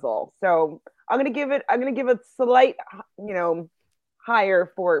that puzzle. So I'm gonna give it slight,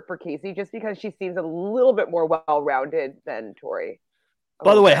 higher for Casey, just because she seems a little bit more well-rounded than Tori.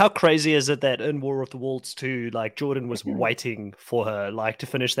 By the way, how crazy is it that in War of the Worlds 2, like Jordan was waiting for her, like to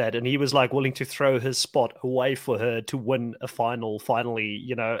finish that, and he was like willing to throw his spot away for her to win a final, finally,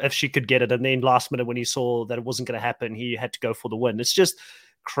 if she could get it. And then last minute when he saw that it wasn't going to happen, he had to go for the win. It's just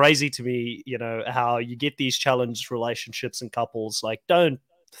crazy to me, how you get these challenge relationships and couples. Like, don't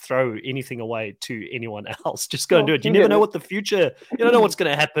throw anything away to anyone else. Just go and do it. You never know what the future, you don't know what's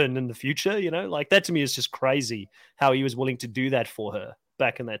going to happen in the future, you know, like that to me is just crazy how he was willing to do that for her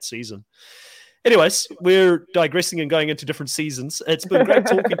back in that season. Anyways, we're digressing and going into different seasons. It's been great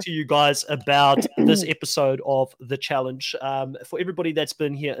talking to you guys about this episode of The Challenge. For everybody that's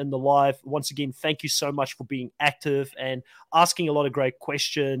been here in the live, once again, thank you so much for being active and asking a lot of great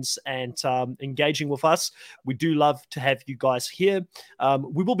questions and engaging with us. We do love to have you guys here.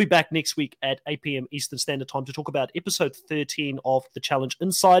 We will be back next week at 8 p.m. Eastern Standard Time to talk about episode 13 of The Challenge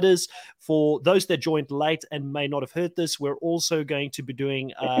Insiders. For those that joined late and may not have heard this, we're also going to be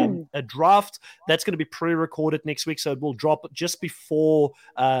doing a draft. That's going to be pre-recorded next week, so it will drop just before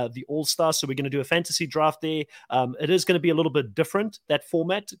the All-Stars. So we're going to do a fantasy draft there. It is going to be a little bit different, that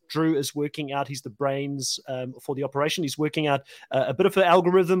format. Drew is working out, he's the brains for the operation. He's working out a bit of an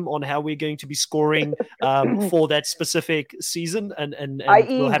algorithm on how we're going to be scoring for that specific season, and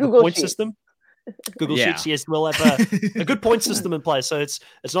we'll have Google a point Sheets. system. Google Sheets, yes, we'll have a good point system in place. So it's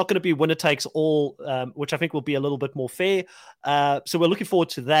not going to be winner takes all, which I think will be a little bit more fair. So we're looking forward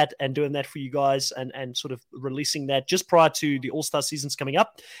to that and doing that for you guys and sort of releasing that just prior to the All-Star seasons coming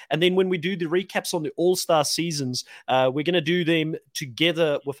up. And then when we do the recaps on the All-Star seasons, we're going to do them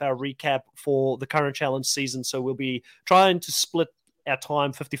together with our recap for the current challenge season. So we'll be trying to split our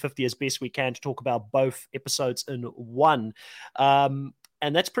time 50-50 as best we can to talk about both episodes in one.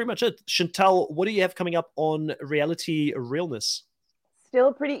 And that's pretty much it. Chantal, what do you have coming up on Reality Realness?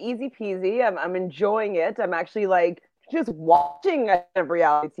 Still pretty easy peasy. I'm enjoying it. I'm actually like just watching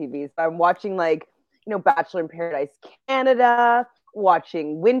reality TV. So I'm watching like, you know, Bachelor in Paradise Canada,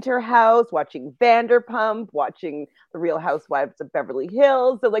 watching Winter House, watching Vanderpump, watching The Real Housewives of Beverly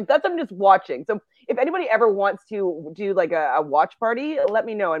Hills. So like that's I'm just watching. So if anybody ever wants to do like a watch party, let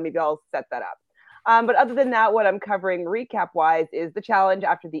me know and maybe I'll set that up. But other than that, what I'm covering recap-wise is The Challenge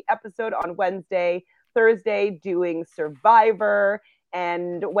after the episode on Wednesday, Thursday doing Survivor,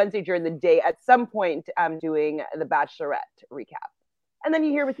 and Wednesday during the day at some point I'm doing The Bachelorette recap. And then you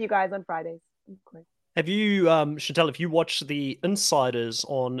hear with you guys on Fridays. Have you, Chantal, if you watch The Insiders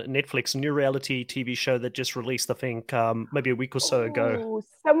on Netflix, a new reality TV show that just released, I think, maybe a week or so ago?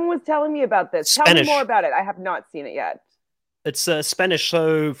 Someone was telling me about this. Spanish. Tell me more about it. I have not seen it yet. It's Spanish,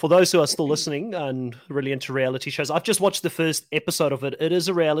 so for those who are still listening and really into reality shows, I've just watched the first episode of it. It is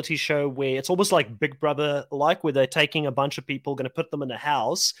a reality show where it's almost like Big Brother-like, where they're taking a bunch of people, going to put them in a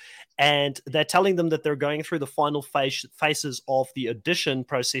house, and they're telling them that they're going through the final phases of the audition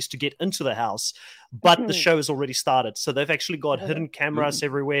process to get into the house, but the show has already started. So they've actually got hidden cameras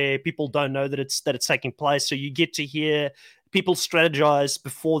everywhere. People don't know that it's taking place, so you get to hear people strategize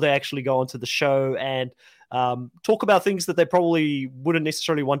before they actually go onto the show and talk about things that they probably wouldn't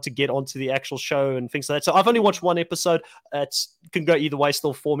necessarily want to get onto the actual show and things like that. So I've only watched one episode. It can go either way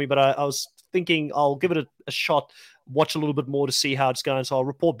still for me, but I was thinking I'll give it a shot, watch a little bit more to see how it's going. So I'll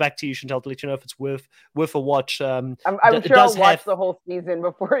report back to you, Chantal, to let you know if it's worth a watch. I'm sure I'll watch the whole season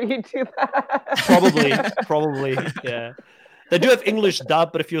before you do that. Probably, yeah. They do have English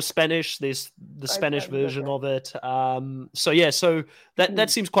dub, but if you're Spanish, there's the Spanish version of it. So that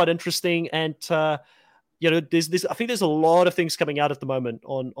seems quite interesting. And you know, I think there's a lot of things coming out at the moment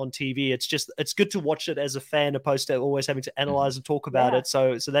on TV. It's good to watch it as a fan, opposed to always having to analyze and talk about it.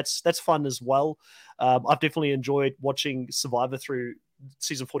 So that's fun as well. I've definitely enjoyed watching Survivor through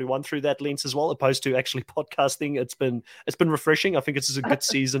season 41 through that lens as well, opposed to actually podcasting. It's been refreshing. I think it's a good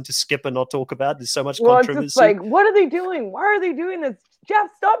season to skip and not talk about. There's so much controversy. It's just like, what are they doing? Why are they doing this?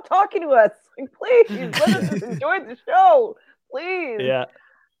 Jeff, stop talking to us. Like, please, let us just enjoy the show. Please. Yeah.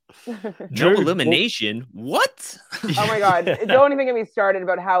 No elimination? What? Oh my God. Don't even get me started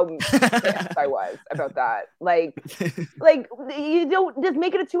about how pissed I was about that. Like you don't just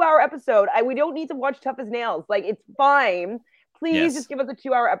make it a 2-hour episode. We don't need to watch Tough as Nails. Like, it's fine. Please just give us a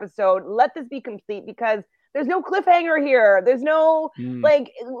 2-hour episode. Let this be complete, because there's no cliffhanger here. There's no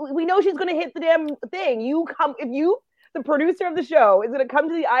like, we know she's gonna hit the damn thing. The producer of the show is gonna come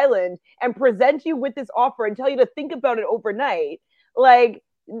to the island and present you with this offer and tell you to think about it overnight. Like,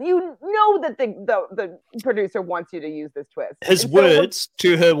 you know that the producer wants you to use this twist. His words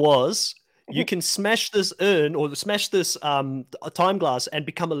to her was, you can smash this urn or smash this time glass and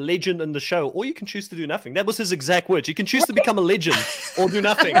become a legend in the show, or you can choose to do nothing. That was his exact words. You can choose to become a legend or do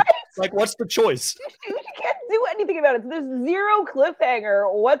nothing. Like, what's the choice? You can't do anything about it. So there's zero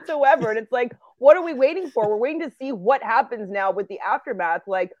cliffhanger whatsoever. And it's like, what are we waiting for? We're waiting to see what happens now with the aftermath.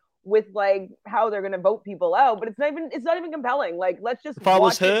 Like, with like how they're gonna vote people out, but it's not even compelling. Like, let's just. If I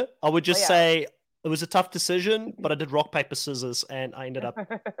was her, I would just say it was a tough decision, but I did rock paper scissors and I ended up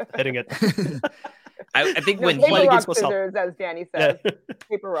hitting it. I think No, when paper, he, rock, scissors, as Danny says. Yeah.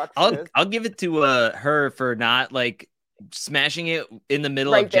 Paper, rock, scissors. I'll give it to her for not like smashing it in the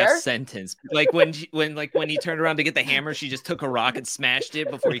middle Right of Jeff's there? sentence. Like when he turned around to get the hammer, she just took a rock and smashed it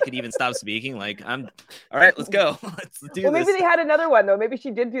before he could even stop speaking. Like, I'm all right, let's go. Let's do Well, this. maybe they had another one though. Maybe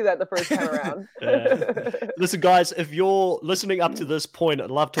she did do that the first time around. Listen, guys, if you're listening up to this point, I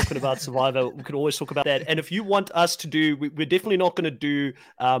love talking about Survivor. We could always talk about that. And if you want us to do, we're definitely not going to do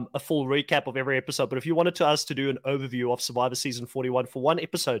a full recap of every episode, but if you wanted us to do an overview of Survivor Season 41 for one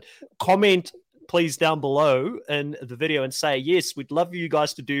episode, comment please down below in the video and say, yes, we'd love you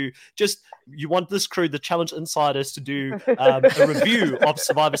guys to do you want this crew, the Challenge Insiders, to do a review of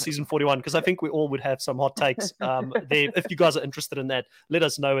Survivor Season 41, because I think we all would have some hot takes there. If you guys are interested in that, let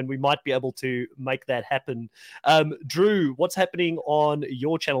us know and we might be able to make that happen. Drew, what's happening on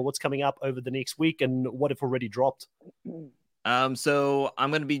your channel? What's coming up over the next week and what have already dropped? So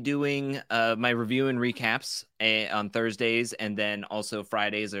I'm going to be doing my review and recaps on Thursdays, and then also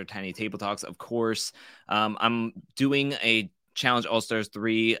Fridays are Tiny Table Talks, of course. I'm doing a Challenge All-Stars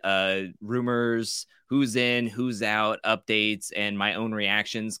 3 rumors, who's in, who's out, updates, and my own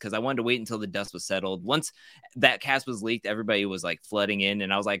reactions, because I wanted to wait until the dust was settled. Once that cast was leaked, everybody was like flooding in,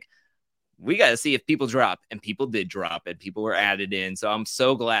 and I was like, we got to see if people drop, and people did drop, and people were added in. So I'm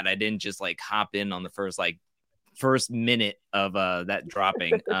so glad I didn't just like hop in on the first minute of that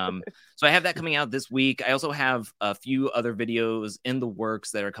dropping. So I have that coming out this week. I also have a few other videos in the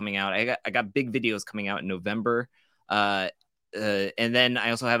works that are coming out. I got big videos coming out in November. And then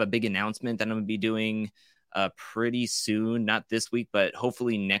I also have a big announcement that I'm going to be doing pretty soon, not this week, but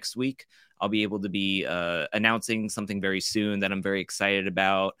hopefully next week. I'll be able to be announcing something very soon that I'm very excited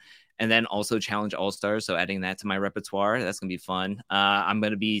about. And then also Challenge All-Stars, so adding that to my repertoire. That's going to be fun. I'm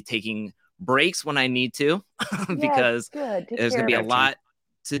going to be taking breaks when I need to because there's going to be a lot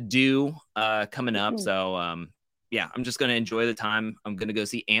to do coming up. So, yeah, I'm just going to enjoy the time. I'm going to go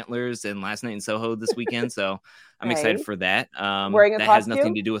see Antlers and Last Night in Soho this weekend. So I'm excited for that. Wearing a that costume? has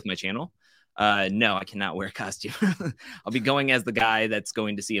nothing to do with my channel. No, I cannot wear a costume. I'll be going as the guy that's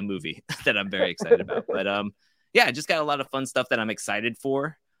going to see a movie that I'm very excited about. But yeah, I just got a lot of fun stuff that I'm excited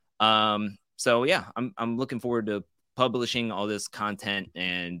for. So yeah, I'm looking forward to publishing all this content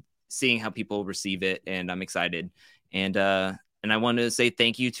and seeing how people receive it, and I'm excited. And I want to say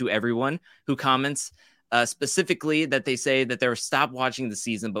thank you to everyone who comments, specifically that they say that they're stop watching the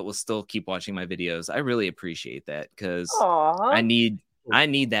season but will still keep watching my videos. I really appreciate that because I need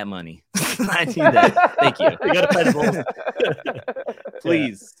that money. I need that. Thank you. You gotta pay the bills.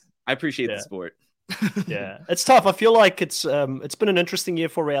 Please. I appreciate the support. Yeah, it's tough. I feel like it's been an interesting year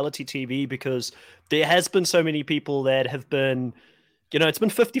for reality TV because there has been so many people that have been, it's been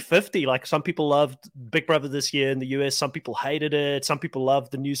 50-50. Like some people loved Big Brother this year in the US. Some people hated it. Some people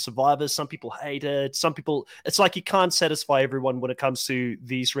loved the new Survivors. Some people hate it. Some people, it's like you can't satisfy everyone when it comes to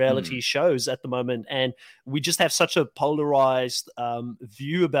these reality shows at the moment. And we just have such a polarized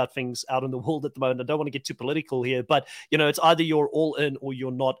view about things out in the world at the moment. I don't want to get too political here, but, it's either you're all in or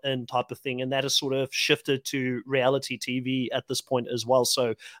you're not in type of thing. And that has sort of shifted to reality TV at this point as well.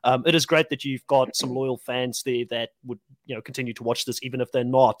 So it is great that you've got some loyal fans there that would, continue to watch this, even if they're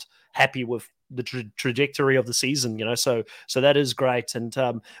not happy with the trajectory of the season, so that is great. And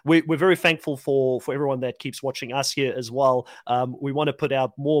we're very thankful for everyone that keeps watching us here as well. We want to put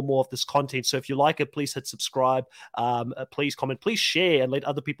out more and more of this content. So if you like it, please hit subscribe, please comment, please share and let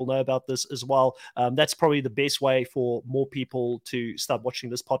other people know about this as well. That's probably the best way for more people to start watching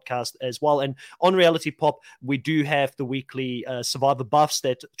this podcast as well. And on Reality Pop, we do have the weekly Survivor buffs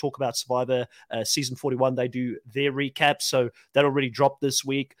that talk about Survivor season 41. They do their recap. So that already dropped this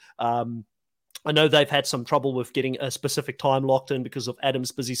week. I know they've had some trouble with getting a specific time locked in because of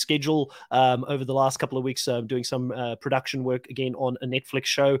Adam's busy schedule over the last couple of weeks, doing some production work again on a Netflix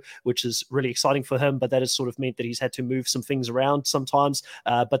show, which is really exciting for him. But that has sort of meant that he's had to move some things around sometimes.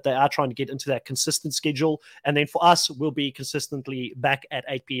 But they are trying to get into that consistent schedule. And then for us, we'll be consistently back at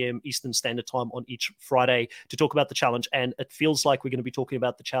 8 p.m. Eastern Standard Time on each Friday to talk about the challenge. And it feels like we're going to be talking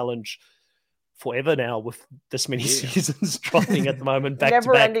about the challenge forever now with this many seasons dropping at the moment.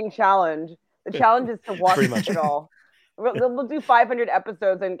 Never-ending challenge. The challenge is to watch it all. We'll do 500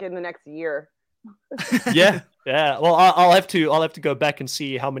 episodes in the next year. Yeah. Well, I'll have to go back and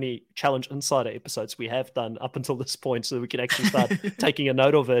see how many Challenge Insider episodes we have done up until this point, so we can actually start taking a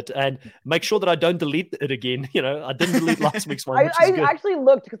note of it and make sure that I don't delete it again. I didn't delete last week's one. Which is good. Actually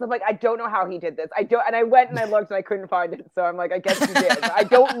looked because I'm like, I don't know how he did this. And I went and I looked and I couldn't find it. So I'm like, I guess he did. I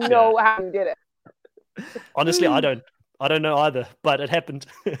don't know how he did it. Honestly, I don't I don't know either, but it happened.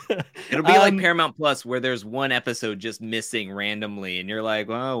 It'll be like Paramount Plus, where there's one episode just missing randomly, and you're like,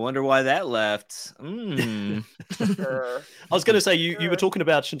 "Well, I wonder why that left." Sure. I was going to say you were talking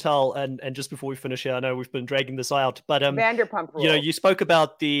about Chantal, and just before we finish here, I know we've been dragging this out, but Vanderpump Rules. you know, you spoke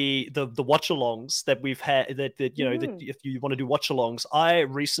about the watch-alongs that we've had. That you know, that if you want to do watch-alongs, I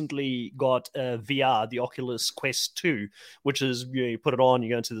recently got VR, the Oculus Quest 2, which is, you know, you put it on, you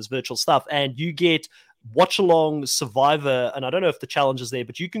go into this virtual stuff, and you get watch along Survivor. And I don't know if the challenge is there,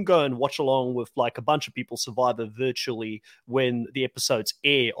 but you can go and watch along with like a bunch of people Survivor virtually when the episodes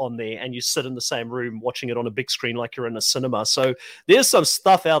air on there, and you sit in the same room watching it on a big screen like you're in a cinema. So there's some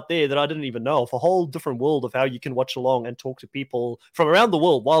stuff out there that I didn't even know of, a whole different world of how you can watch along and talk to people from around the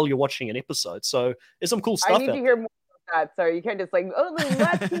world while you're watching an episode. So there's some cool stuff. I need to hear more about that. So you can't just like, oh, the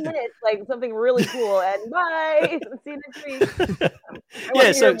last 2 minutes, like something really cool, and bye. See you next week.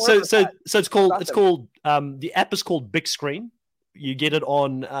 Yeah, so it's called awesome. The app is called Big Screen. You get it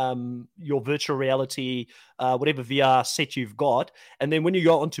on your virtual reality, whatever VR set you've got. And then when you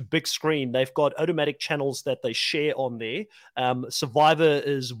go onto Big Screen, they've got automatic channels that they share on there. Survivor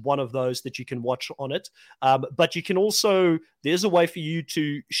is one of those that you can watch on it. But you can also, there's a way for you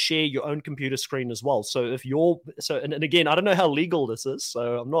to share your own computer screen as well. So if you're, and again, I don't know how legal this is,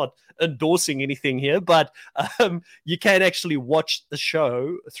 so I'm not endorsing anything here, but you can actually watch the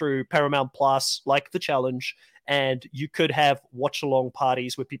show through Paramount Plus, like The Challenge. And you could have watch-along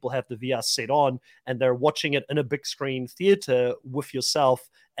parties where people have the VR set on and they're watching it in a big screen theater with yourself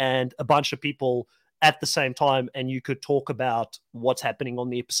and a bunch of people at the same time. And you could talk about what's happening on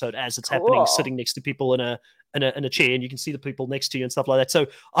the episode as it's happening, sitting next to people in a chair, and you can see the people next to you and stuff like that. So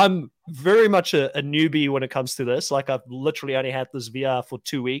I'm very much a newbie when it comes to this. Like, I've literally only had this VR for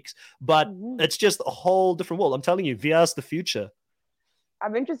 2 weeks, but it's just a whole different world. I'm telling you, VR is the future.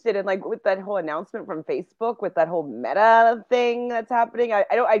 I'm interested in, like, with that whole announcement from Facebook, with that whole meta thing that's happening.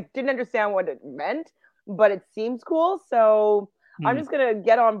 I didn't understand what it meant, but it seems cool. So I'm just gonna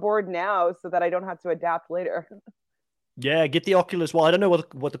get on board now so that I don't have to adapt later. Yeah, get the Oculus. Well, I don't know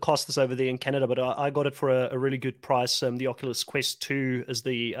what the cost is over there in Canada, but I got it for a really good price. The Oculus Quest 2 is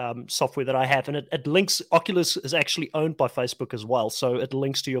the software that I have, and it links. Oculus is actually owned by Facebook as well, so it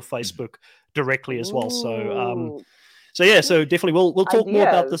links to your Facebook directly as well. So yeah, so definitely we'll talk more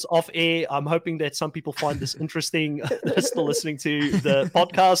about this off air. I'm hoping that some people find this interesting, still listening to the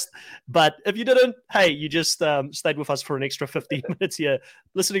podcast. But if you didn't, hey, you just stayed with us for an extra 15 minutes here,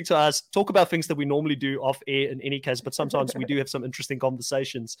 listening to us talk about things that we normally do off air in any case, but sometimes we do have some interesting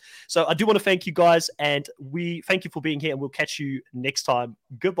conversations. So I do want to thank you guys, and we thank you for being here, and we'll catch you next time.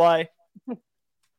 Goodbye.